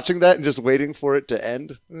just watching that and just waiting for it to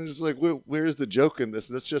end. And just like, where's the joke in this?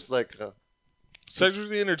 That's just like, Cedric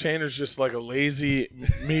the Entertainer's just like a lazy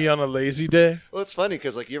me on a lazy day. well, it's funny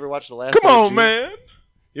because like you ever watch the last? Come OG? on, man.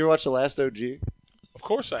 You ever watch the last OG? Of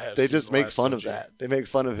course I have. They seen just the make last fun of OG. that. They make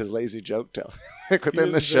fun of his lazy joke telling like within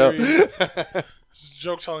He the is show. very- His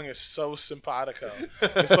joke telling is so simpatico.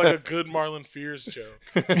 It's like a good Marlon Fears joke.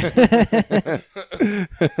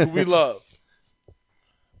 Who we love.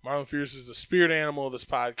 Marlon Fears is the spirit animal of this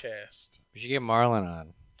podcast. We should get Marlon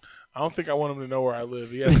on. I don't think I want him to know where I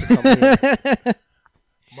live. He has to come here.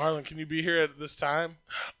 Marlon, can you be here at this time?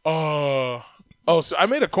 So I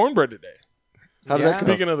made a cornbread today. How did that go?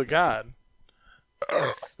 Speaking of the God,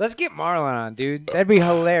 Let's get Marlon on, dude. That'd be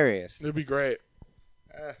hilarious. It'd be great.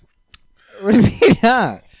 What do you mean,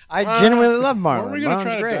 huh? I genuinely love Marlon. Are we going to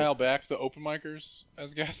try Marlon's to great. dial back the open micers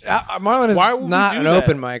as guests? Marlon is Why would we not do an that?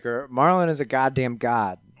 open micer. Marlon is a goddamn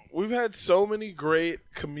god. We've had so many great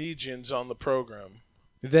comedians on the program.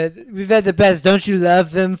 We've had the best. Don't you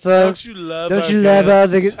love them, folks? Don't you love Don't our you love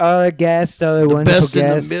guests? all the guests, all the wonderful Best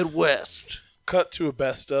guests? in the Midwest. Cut to a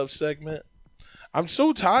best of segment. I'm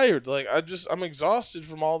so tired. Like I'm exhausted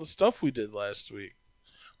from all the stuff we did last week.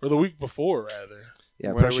 Or the week before, rather.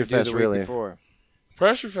 Yeah, What did Pressure we do Fest the week really. before?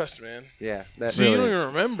 Pressure Fest, man. Yeah, that See, you don't really. even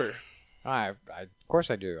remember. Of course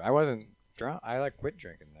I do. I wasn't drunk. I quit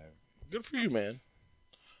drinking though. Good for you, man.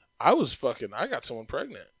 I got someone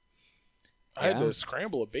pregnant. I had Yeah? to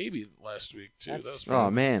scramble a baby last week, too. That's- That's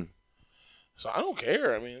Oh man. So I don't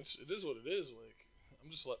care. I mean, it is what it is.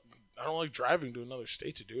 Like, I don't like driving to another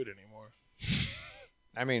state to do it anymore.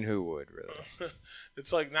 I mean, who would really?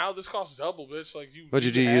 It's like now this costs double, but it's like you. What'd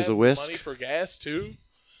you need do, to use have a whisk? Money for gas too,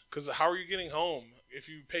 because how are you getting home if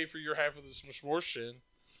you pay for your half of this Schmorshin,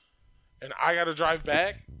 and I got to drive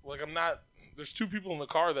back? Like I'm not. There's two people in the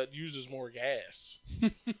car that uses more gas.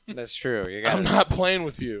 That's true. You I'm got. not playing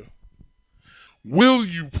with you. Will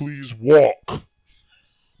you please walk?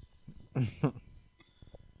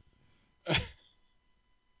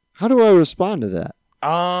 How do I respond to that?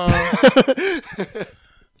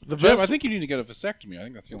 The Jeff, best. I think you need to get a vasectomy. I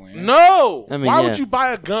think that's the only answer. No. I mean, Why yeah. would you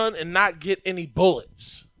buy a gun and not get any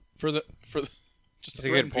bullets? For the just to That's a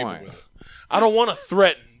threaten good people point. with it. I don't want to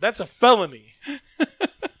threaten. That's a felony.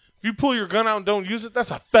 If you pull your gun out and don't use it,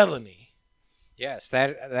 that's a felony. Yes,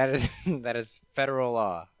 that is that is federal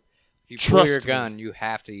law. If you Trust pull your me. gun, you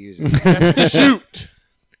have to use it. Shoot.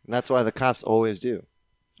 And that's why the cops always do.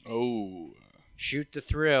 Oh, Shoot the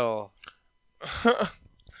thrill.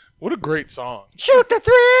 What a great song. Shoot the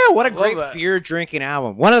thrill. What a Love great that. beer drinking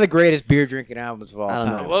album. One of the greatest beer drinking albums of all I don't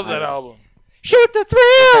time. I know. love that album. Shoot the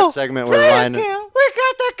thrill. That segment where Play the Ryan. kill. We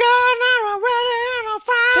got the gun now, we're ready and on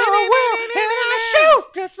fire. And I shoot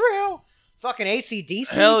the thrill. Fucking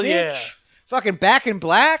AC/DC, Hell bitch. yeah. Fucking Back in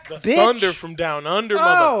Black, The bitch. Thunder from Down Under,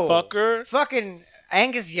 Oh. motherfucker. Fucking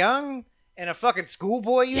Angus Young in a fucking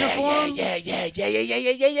schoolboy uniform. Yeah.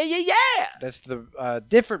 That's the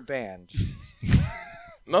different band.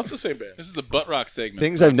 No, it's the same band. this is the butt rock segment.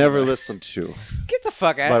 Things I've never listened to. Get the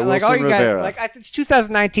fuck out! By Like all Wilson you guys, Rivera. like it's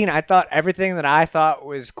 2019. I thought everything that I thought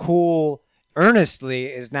was cool earnestly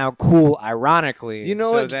is now cool ironically. You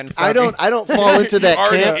know so what? Then I fucking- don't fall into that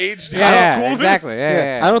Already camp. aged Yeah, out. yeah, Coolness. exactly.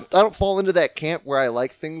 Yeah. I don't fall into that camp where I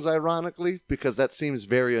like things ironically because that seems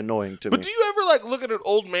very annoying to But me. do you ever like look at an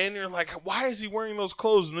old man and you're like, why is he wearing those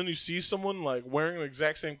clothes? And then you see someone like wearing the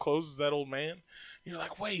exact same clothes as that old man. And you're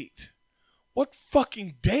like, wait, what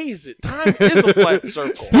fucking day is it? Time is a flat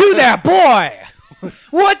circle. You there, boy?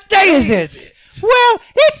 What day is it? Well,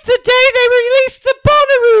 it's the day they released the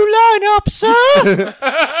Bonnaroo lineup, sir.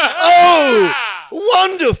 Oh,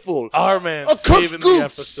 wonderful! Our man A cooked saving goose. the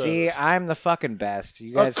episode. See, I'm the fucking best.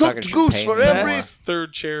 You A guys cooked fucking should goose pay for me every- more. Best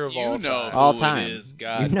third chair of You all know time. all who time. it is. You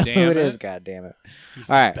God know damn who it. it is. God damn it! He's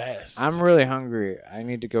All right, the best. I'm really hungry. I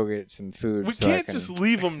need to go get some food. we so I can't can- just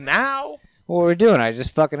leave him now. What we're doing? I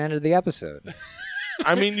just fucking ended the episode.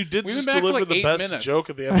 I mean, you did We've just been back for deliver like the 8 best minutes. joke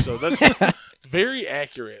of the episode. That's very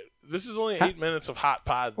accurate. This is only 8 minutes of hot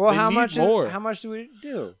pod. Well, They how need much? more? How much do we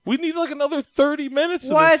do? We need like another 30 minutes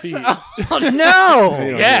What? of this heat. Oh no! We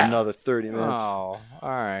don't Yeah. need another 30 minutes. Oh, all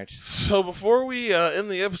right. So before we end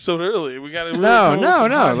the episode early, we got to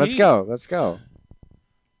No. Let's go. Let's go.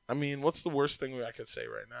 I mean, what's the worst thing I could say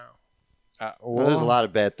right now? Well, there's a lot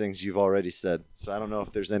of bad things you've already said, so I don't know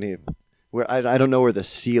if there's any. Where I don't know where the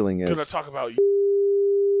ceiling Could I is. talk about you?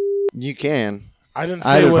 You can. I didn't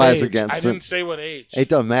I'd say what advise age. against I it. didn't say what age. It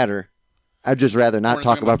doesn't matter. I'd just rather not We're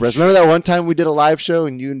talk talking about about breasts. Remember that one time we did a live show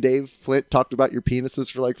and you and Dave Flint talked about your penises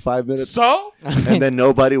for like 5 minutes? So And then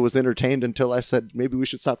nobody was entertained until I said maybe we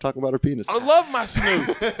should stop talking about our penises. I love my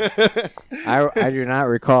Snoop. I do not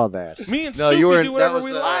recall that. Me and No, Snoop you we were. do whatever that was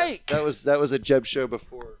we like. That was a Jeb show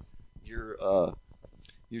before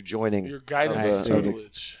your joining Your guidance I is see.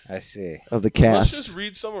 tutelage. I see. of the Let's cast. just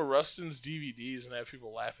read some of Rustin's DVDs and have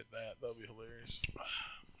people laugh at that. That'll be hilarious.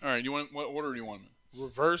 All right, you want what order do you want?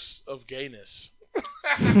 Reverse of gayness.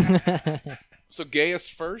 So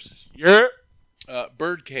gayest first. You're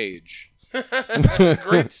Birdcage.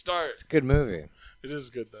 great start. Good movie. It is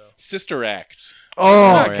good though. Sister Act.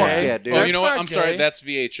 Oh, That's fuck not gay. yeah, dude. Oh, That's you know what? not I'm sorry. gay. That's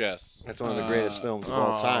VHS. That's one of the greatest films of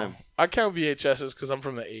all Aw. time. I count VHSs because I'm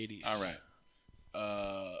from the 80s. All right.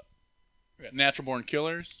 We got Natural Born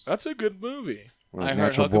Killers. That's a good movie. One of I Heart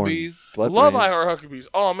Natural Born Huckabees. Blood Love Brains. I Heart Huckabees.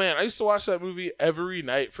 Oh man, I used to watch that movie every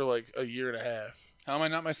night for like a year and a half. How am I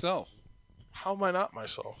not myself? How am I not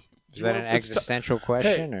myself? Is that an existential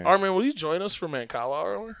question? Hey, or Armin, will you join us for Mancala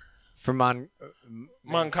Hour? for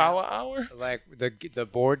Mancala Hour? like the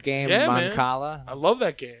board game Yeah, man. Mancala? I love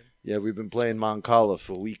that game. Yeah, we've been playing Mancala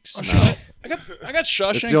for weeks now. I got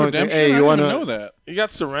Shawshank the only Redemption. thing- hey, you I didn't wanna- even know that. You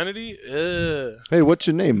got Serenity? Hey, what's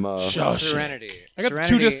your name? Shawshank. Serenity. I got the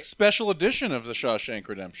Serenity. 2-disc special edition of the Shawshank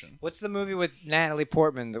Redemption. What's the movie with Natalie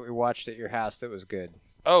Portman that we watched at your house that was good?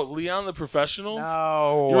 Oh, Leon the Professional?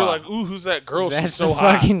 No. You were like, ooh, who's that girl? That's She's so the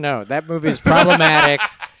hot. fucking no. That movie is problematic.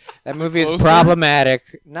 That movie is Closer?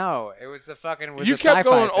 problematic. No, it was the fucking. With You the kept sci-fi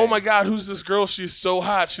going, oh thing. my God, who's this girl? She's so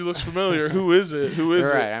hot. She looks familiar. Who is it? Who is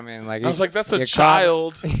You're right. it? I mean, like I was like, that's a you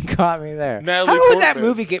child. You caught me there. Natalie How would that Portman.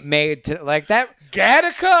 movie get made to like that?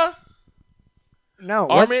 Gattaca? No.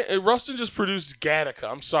 What? Armin, Rustin just produced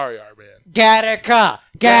Gattaca. I'm sorry, Armin. Gattaca.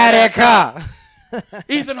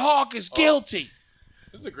 Ethan Hawke is guilty.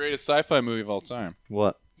 This is the greatest sci-fi movie of all time.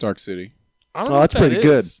 what? Dark City. I don't Oh, know that's what that pretty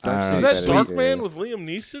good. is. I don't know Is what that that is Darkman either. with Liam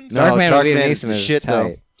Neeson? No, Darkman with Liam Darkman is Neeson the is shit, though.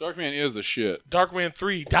 tight. Darkman is the shit. Darkman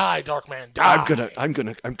 3, die, Darkman, die.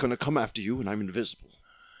 I'm gonna come after you, and I'm invisible.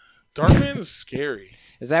 Darkman is scary.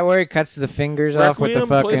 Is that where he cuts the fingers off with the Requiem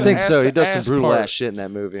played fucking? I think so. He ass does to some ass brutal part. ass shit in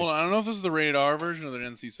that movie. Hold on, I don't know if this is the rated R version or the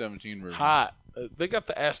NC-17 version. Hot. They got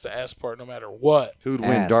the ass to ass part no matter what. Who'd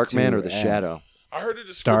win, Ass Darkman to or The ass. Shadow? I heard a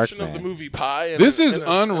description of Darkman. the movie Pie. In This a- is in a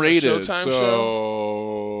unrated, Showtime so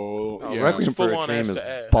show. Oh, yeah. Requiem for a full-on Dream ass is to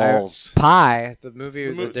ass. balls. Pie, the movie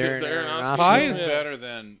The with the Darren Aronofsky. Pie Yeah. is better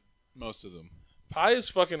than most of them. Pie is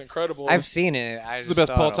fucking incredible. I've seen it. It's the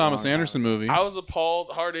best Paul Thomas Anderson movie. I was appalled.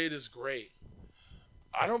 Hard Eight is great.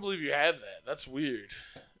 I don't believe you have that. That's weird.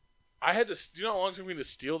 I had to. Do you know how long it took me to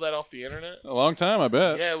steal that off the internet? A long time, I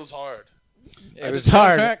bet. Yeah, it was hard. It was Fun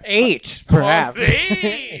hard. fact- 8, perhaps. Oh,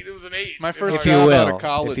 8. It was an 8. My It first was If you job hard. out will. of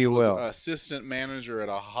college If you was will. assistant manager at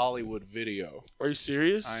a Hollywood video. Are you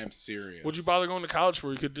serious? I am serious. Would you bother going to college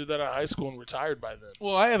for? You could do that at high school and retired by then.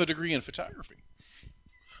 Well, I have a degree in photography.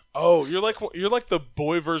 Oh, you're like the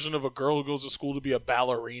boy version of a girl who goes to school to be a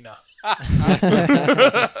ballerina.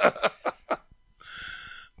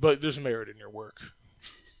 But there's merit in your work.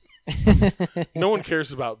 No one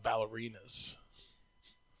cares about ballerinas.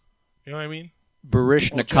 You know what I mean?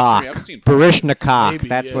 Barishnikov. Jeffrey Epstein. Barishnikov. Maybe,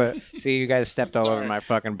 That's yeah. what. See, you guys stepped all over Sorry. my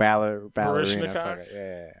fucking ballerina. Barishnikov? Fuck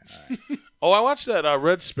it. Yeah. Oh, I watched that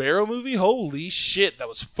Red Sparrow movie. Holy shit, that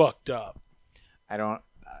was fucked up. I don't.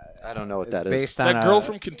 I don't know what It's that is. based on That a girl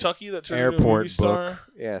from Kentucky that turned into a movie airport star. book.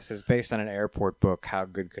 Yes, it's based on an airport book. How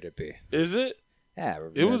good could it be? Is it? Yeah,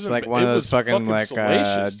 It was it's am- like one it of those was fucking fucking like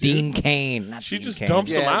salacious, dude. Dean Cain. Not She Dean just Cain.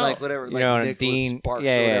 dumps him yeah, out. like whatever. You Like know, Nicholas Dean. Sparks or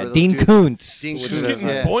Yeah, whatever yeah. those Dean dudes- Koontz. Dean She's Koontz, getting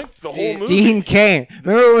yeah. boinked the whole movie. Dean Cain.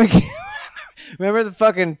 Remember when we remember the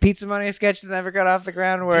fucking Pizza Money sketch that never got off the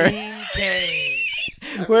ground where Dean Cain.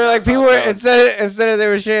 where like people were instead of they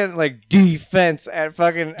were shouting like defense at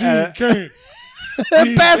fucking Dean Cain.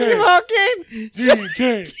 a basketball game. Dean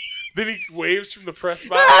Cain. Then he waves from the press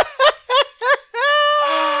box.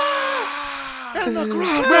 And the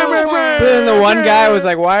But then the one guy was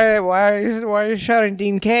like, "Why are you shouting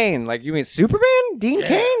Dean Cain? Like, you mean Superman? Dean Yeah.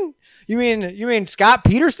 Cain? You mean Scott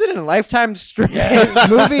Peterson in a Lifetime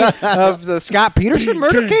movie of the Scott Peterson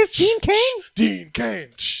murder case? Dean Cain? Dean Cain.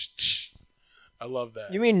 Shh, shh. I love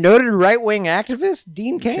that. You mean noted right wing activist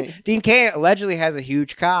Dean Cain? Dean Cain allegedly has a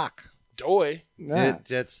huge cock. Doy. Yeah.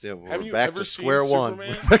 That's Have we're you back ever to seen square one.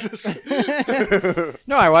 Superman? We're back to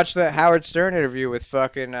No, I watched the Howard Stern interview with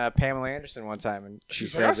fucking Pamela Anderson one time, and she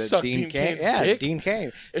She's said like, I that sucked Dean Dean Cain, Cain's yeah, dick. Dean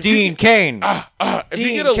Cain, If Dean you- Cain. If you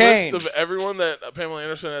Dean get a Cain. list of everyone that Pamela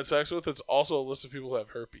Anderson had sex with, it's also a list of people who have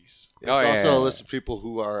herpes. It's Oh, yeah, also yeah. a list of people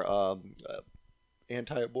who are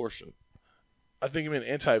anti-abortion. I think you mean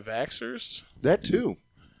anti-vaxxers. That too.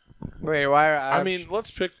 Wait, why? I mean,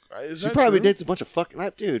 let's pick. Is She that probably true? dates a bunch of fucking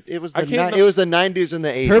dude. It was I the can't it was the 90s and the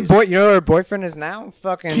 80s. her boy. You know what her boyfriend is now?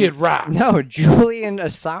 Fucking Kid Rock. No, Julian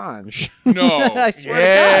Assange. No. I swear to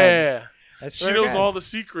Yeah. God. I She swear to knows God. all the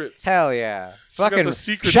secrets. Hell yeah. got Fucking the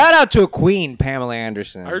secrets. shout out to a queen, Pamela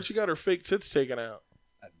Anderson. I heard she got her fake tits taken out.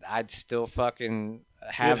 I'd still fucking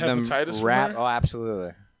have had them hepatitis from wrap. her? Oh,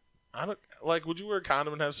 absolutely. I don't like. Would you wear a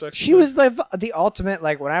condom and have sex? She with was like the ultimate.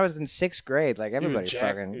 Like when I was in 6th grade, like her? You would everybody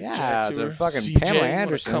jack- fucking you yeah, jack to the her? fucking CJ, Pamela you wanna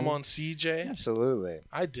Anderson. Come on, CJ. Absolutely.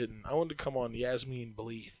 I didn't. I wanted to come on Yasmin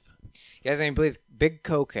Bleeth. You guys ain't believe big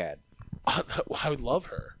cokehead. I would love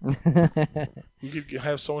her. We could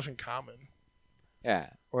have so much in common. Yeah.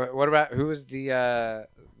 What about who was the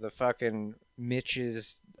fucking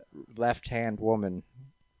Mitch's left hand woman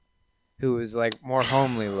who was like more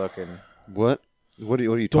homely looking? What? What are you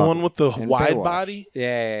The talking? one with the In wide Baywatch. body.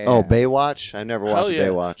 Yeah. Oh, Baywatch. I never Hell watched yeah.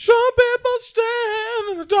 Baywatch. Some people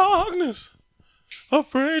stand in the darkness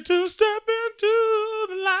afraid to step into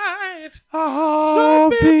the light. I'll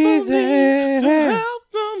be there. To help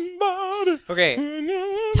somebody. Okay,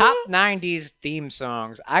 top 90s theme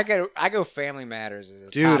songs. I go Family Matters. As a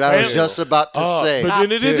Dude, top I was two. just about to say. Top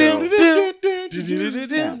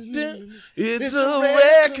It's a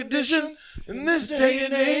rare condition in this day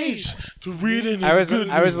and age to read any I was good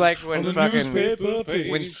like news when on the fucking newspaper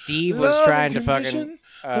page. when Steve was Love trying to and fucking condition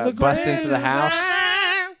of the bust into the grand house.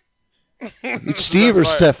 design. It's Steve or That's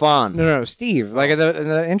right. Stefan? No, Steve. Like in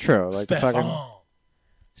the intro, like the fucking Stefan.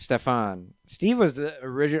 Stefan. Steve was the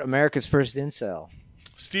original America's first incel.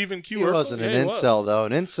 Stephen Q. He Urkel. wasn't an Yeah, he incel was. though.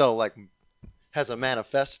 An incel like has a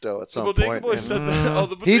manifesto at The some Bodega point. Boys said that. Oh,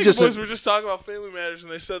 the He Bodega just Boys said- were just talking about Family Matters,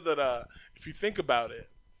 and they said that if you think about it,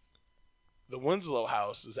 the Winslow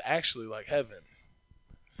house is actually like heaven.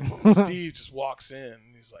 And Steve just walks in,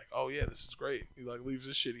 and he's like, "Oh yeah, this is great." He like leaves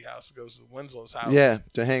his shitty house and goes to Winslow's house. Yeah,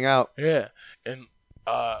 to hang out. yeah, and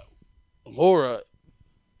Laura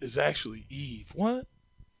is actually Eve. What?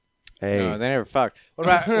 Hey, No, they never fucked. What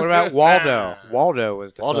about Waldo? Waldo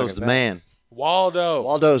was the Waldo's fucking the man. Waldo.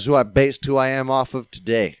 Waldo's who I based who I am off of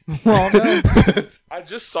today. Waldo. I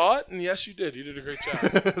just saw it, and yes, you did. You did a great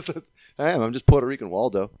job. I am. I'm just Puerto Rican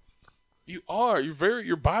Waldo. You are.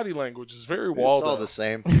 Your body language is very It's Waldo. all the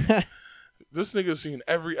same. This nigga's seen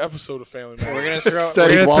every episode of Family Matters. We're gonna throw,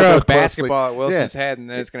 Studied we're gonna Waldo throw a closely. basketball at Wilson's head, and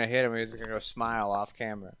then it's gonna hit him. And he's gonna go smile off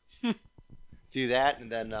camera. Do that, and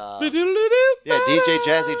then yeah, DJ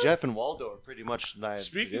Jazzy Jeff and Waldo are pretty much my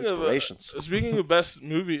Speaking inspirations. of best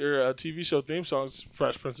movie or TV show theme songs,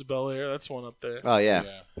 Fresh Prince of Bel-Air, that's one up there. Oh yeah.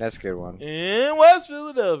 That's a good one. In West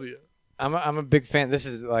Philadelphia. I'm a big fan. This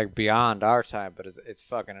is like beyond our time, but it's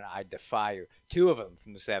fucking. I defy you. Two of them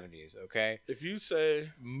from the 70s. Okay. If you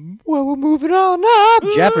say Well, we're moving on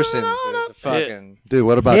up. Jefferson's is the fucking. Dude,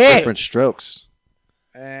 what about Yeah. Different Strokes?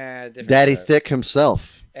 Different Daddy stuff. Thick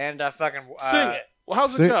himself. And fucking. sing it, well,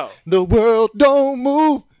 how's it Sing- go? The world don't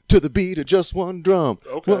move to the beat of just one drum.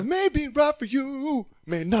 Okay. What may be right for you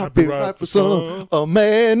may not be right for some. A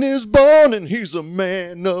man is born and he's a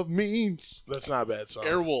man of means. That's not a bad song.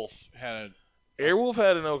 Airwolf had Airwolf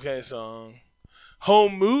had an okay song.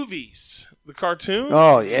 Home Movies, the cartoon.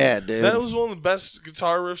 Oh yeah, dude. That was one of the best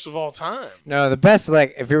guitar riffs of all time. No, the best,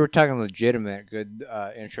 like, if you were talking legitimate good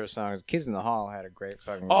intro songs, Kids in the Hall had a great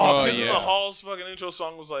fucking. Oh, Oh, Kids in yeah. the Hall's fucking intro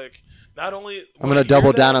song was like, not only. I'm gonna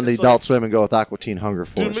double down on the Adult Swim and go with Aqua Teen Hunger Dude,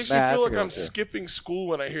 it Force. makes me That's feel a like good I'm one, too. skipping school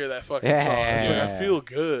when I hear that fucking Yeah. song. It's like I Yeah. feel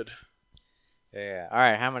good. Yeah. All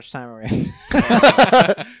right, how much time are we?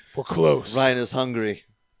 We're close. Ryan is hungry.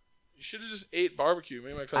 You should have just ate barbecue.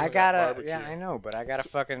 Maybe my cousin I got gotta. barbecue. Yeah, I know, but I gotta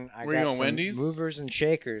fucking. I Were you got on some Wendy's? movers and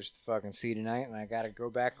shakers to fucking see tonight, and I gotta go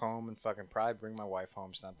back home and fucking probably bring my wife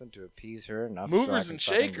home something to appease her enough. so I Movers can and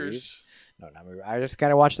fucking shakers. leave. No, not movers. I just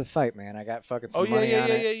gotta watch the fight, man. I got fucking some Oh yeah, money yeah, on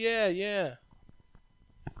yeah, it. yeah.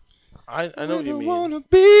 I know what you mean. Wanna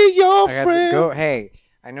be your I got to friend. go. Hey,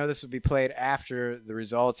 I know this will be played after the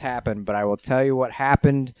results happen, but I will tell you what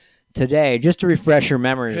happened today, just to refresh your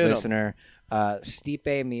memory, Hit 'em. listener. Stipe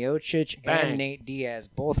Miocic Bang. and Nate Diaz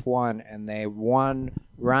both won, and they won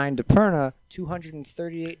Ryan DePerna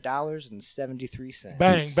 $238.73.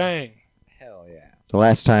 Bang, bang. Hell yeah! The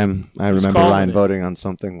last time I Who's remember calling Ryan it? voting on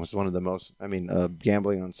something was one of the most. I mean,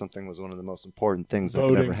 gambling on something was one of the most important things that could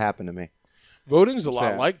Voting. ever happen to me. Voting's a lot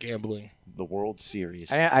that? like gambling. The World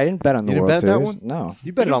Series. I didn't bet on the You didn't World bet that Series. one? No,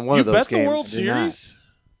 You bet on one you of those bet games. the World I did not. Series?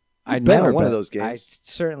 I bet on never one of bet. those games. I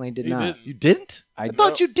certainly did You not. didn't. You didn't? I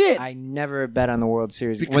thought you did. I never bet on the World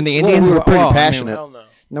Series. Because- When the well, Indians we were pretty I mean, passionate. Hell no.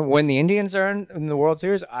 No, when the Indians are in the World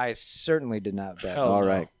Series, I certainly did not bet. Hell All no.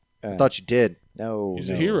 right. I Uh, thought you did No, He's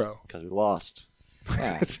no. a hero. because we lost.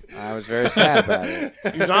 Yeah, I was very sad about it.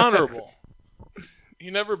 He's honorable.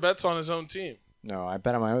 He never bets on his own team. No, I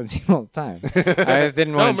bet on my own team all the time. I just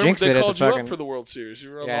didn't No, want remember to jinx they it at the called you fucking. up for the World Series. You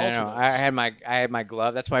were on Yeah, the I know. alternates. I had my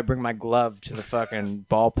glove. That's why I bring my glove to the fucking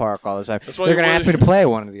ballpark all the time. That's why They're you gonna wear ask me to play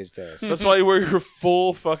one of these days. That's why you wear your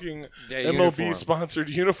full fucking Yeah, MLB uniform. sponsored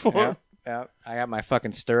uniform. Yeah, yeah. I got my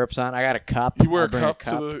fucking stirrups on. I got a cup. You wear I'll a bring cup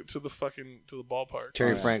to the ballpark.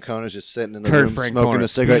 Terry Francona's just sitting in the Kurt room Frank smoking Corner. a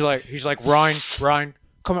cigarette. He's like Ryan,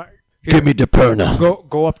 come on. Here, Give me DePerna.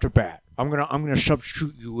 go up to bat. I'm gonna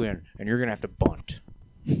substitute you in, and you're gonna have to bunt.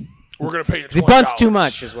 We're gonna pay you. $20. He bunts too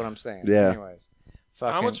much, is what I'm saying. Yeah. Anyways,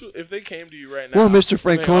 fucking, How much if they came to you right now? Well, Mr. and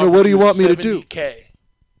they Francona, offered what do you want me to do? $70K,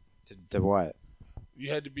 to what?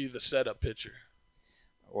 you had to be the setup pitcher.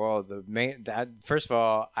 Well, first of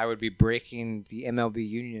all, I would be breaking the MLB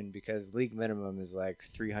union because league minimum is like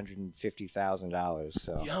 $350,000.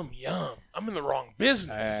 So Yum yum. I'm in the wrong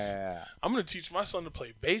business. yeah, I'm gonna teach my son to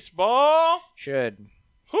play baseball. should.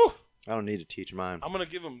 Whew. I don't need to teach mine. I'm gonna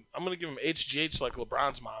give him HGH like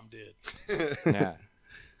LeBron's mom did. Yeah.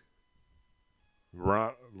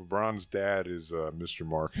 LeBron's dad is Mr.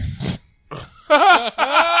 Marcus.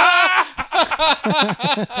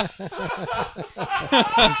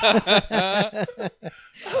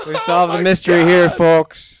 We solved the mystery here,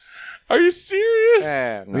 folks. Are you serious?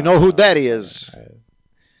 Yeah, We know who Daddy is.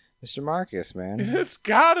 Mr. Marcus, man. It's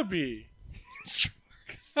gotta be.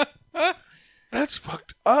 That's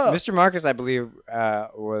fucked up. Mr. Marcus, I believe,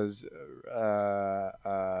 was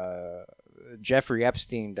Jeffrey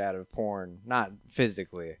Epstein out of porn. Not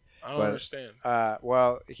physically. I don't understand.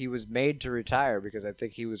 Well, he was made to retire because I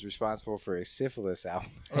think he was responsible for a syphilis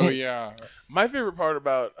outbreak. Oh yeah. My favorite part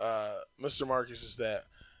about Mr. Marcus is that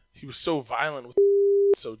he was so violent with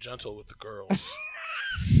so gentle with the girls.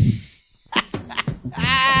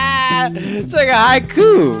 It's like a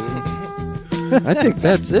haiku. I think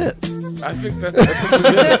that's it. I think that's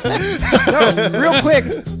it. No, real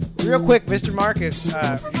quick, Mr. Marcus,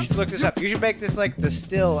 you should look this up. You should make this like the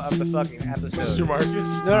still of the fucking episode. Mr.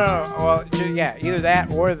 Marcus. No. Well, yeah, either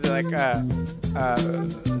that or the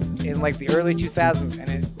in like the early 2000s, and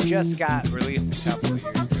it just got released a couple of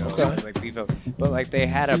years ago. Okay. Like beef up, but like they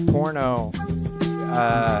had a porno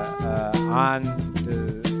on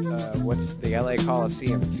the what's the LA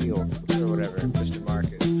Coliseum field or whatever. Mr.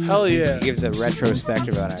 Marcus. Hell yeah. He gives a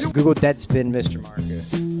retrospective on it. Google Deadspin Mr. Marcus.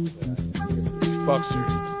 Fucks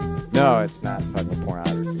her. No, it's not fucking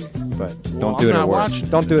pornography. But Well, don't do I'm it not at work. watching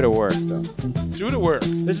it. Don't do it at work, though. Do it at work.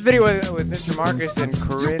 There's a video with Mr. Marcus and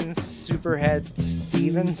Corinne Superhead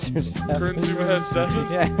Stevens or something. Corinne Superhead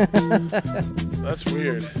Stevens? Yeah. That's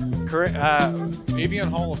weird. Corinne, Avian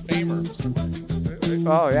Hall of Famer, Mr. Marcus.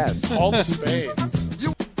 oh, yes. Hall of Fame.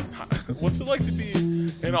 What's it like to be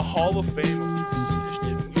in a Hall of Fame of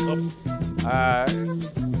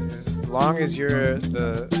As long as you're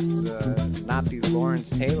the not the Lawrence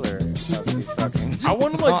Taylor of the fucking I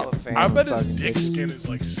wonder, Hall like, of Fame I bet of his fucking dick bitches. skin is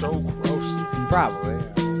like so gross. Probably.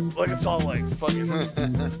 Yeah. Like it's all like fucking,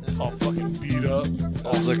 it's all fucking beat up,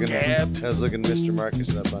 all I was looking scabbed. Mr.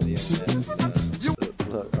 Marcus up on the internet. And,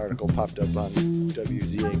 the article popped up on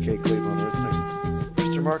WZAK Cleveland where it's like,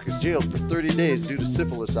 Mr. Marcus jailed for 30 days due to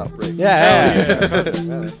syphilis outbreak. Yeah. yeah. That's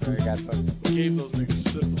where he got fucking. Gave those niggas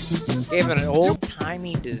syphilis. Gave him an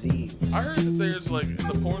old-timey disease. I heard that there's like in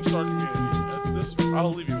the porn star community. This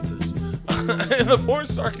I'll leave you with this. In the porn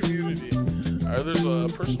star community, there's a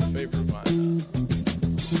personal favorite of mine.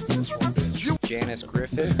 This one bitch. Janice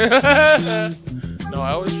Griffith. No,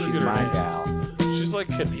 I always She's forget her my name. gal. She's like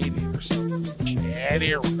Canadian or something.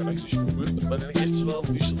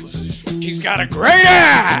 She's got a great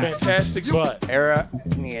ass! Fantastic butt. Era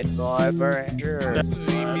Niedloiber.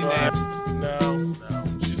 No.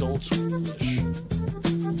 She's old school-ish.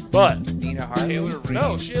 But Nina Hart. Taylor Reid.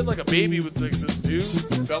 no, she had like a baby with like this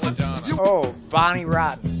dude. Belladonna. Oh, Bonnie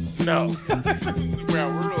Rotten. No. Wow,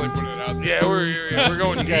 we're really putting it out there. Yeah, we're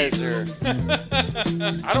going You deep. guys are.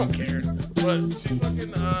 I don't care. But she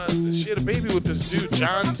fucking she had a baby with this dude,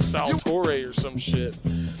 John Salvatore or some shit.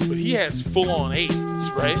 But he has full-on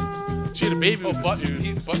AIDS, right? She had a baby with this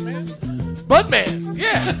dude. Buttman? Buttman,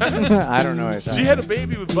 yeah. I don't know what She had a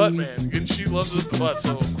baby with Buttman, and she loves it at the butt,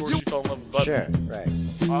 so of course she fell in love with Sure, Buttman. right.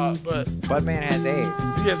 But Buttman has AIDS.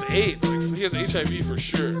 he has AIDS. Like he has HIV for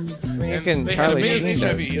sure. I mean, you And can they had a Charlie baby, Sheen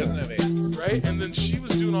HIV, does he too. doesn't have AIDS. right? And then she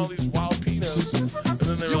was doing all these wild penos, and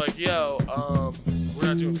then they were like, "Yo, we're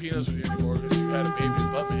not doing penos with you anymore because you had a baby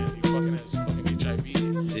with Buttman. He fucking has fucking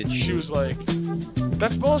HIV." Did She was like,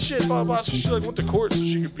 "That's bullshit, blah blah." So she like went to court so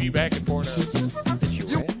she could be back in pornos. Did she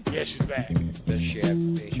win? Yeah, she's back. Does she have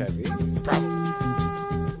HIV? Probably.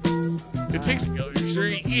 It takes you sure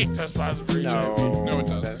you test positive for HIV. No, it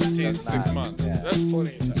doesn't. It takes 6 months. Yeah. That's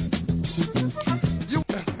plenty of time.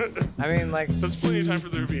 I mean, like, That's plenty of time for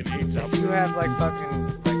there to be an AIDS if outbreak. you have, like, fucking,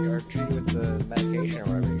 like, are treated with the medication or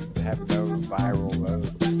whatever, you have no viral load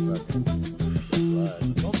in fucking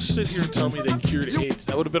blood. Don't sit here and tell me they cured AIDS.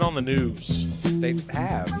 That would have been on the news. They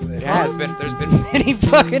have. It has been.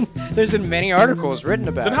 There's been many articles written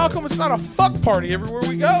about Then how it. come it's not a fuck party everywhere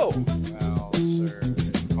we go? Well, sir,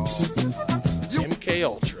 it's called, MK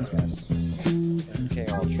Ultra. yes,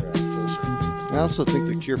 MK Ultra. Full circle. I also think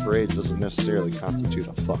the cure for AIDS doesn't necessarily constitute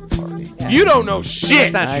a fuck party. Yeah. You don't know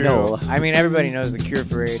shit. That's not I true. know. I mean, everybody knows the cure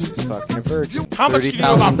for AIDS is fucking a virgin. How much do you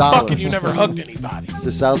know about $30,000. fucking you never hugged anybody? It's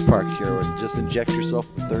the South Park cure where you just inject yourself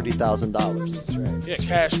for $30,000. That's right. Yeah,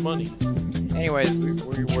 cash money. Anyways, we were.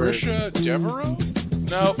 Trisha Devereaux?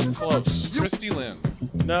 No, close. Christy Lynn.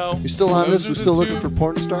 No. You still on Those this? are We're the still looking two- for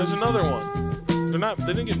porn stars? There's another one. They're not. They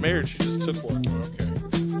didn't get married. She just took one. Okay.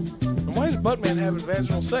 And why is Buttman having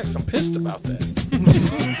vaginal sex? I'm pissed about that.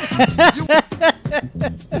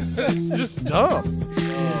 It's just dumb.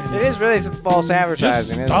 It is really some false Just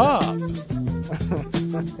advertising, isn't stop.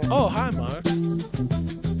 Oh, hi, Mark.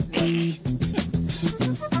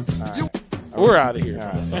 We're out of here.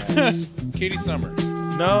 Katie Summer.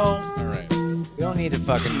 No, All right. We don't need to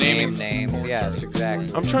fucking name names. Porn Yes, stars.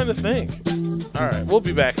 exactly. I'm trying to think. All right, we'll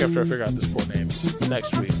be back after I figure out this poor name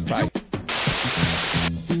next week. Bye.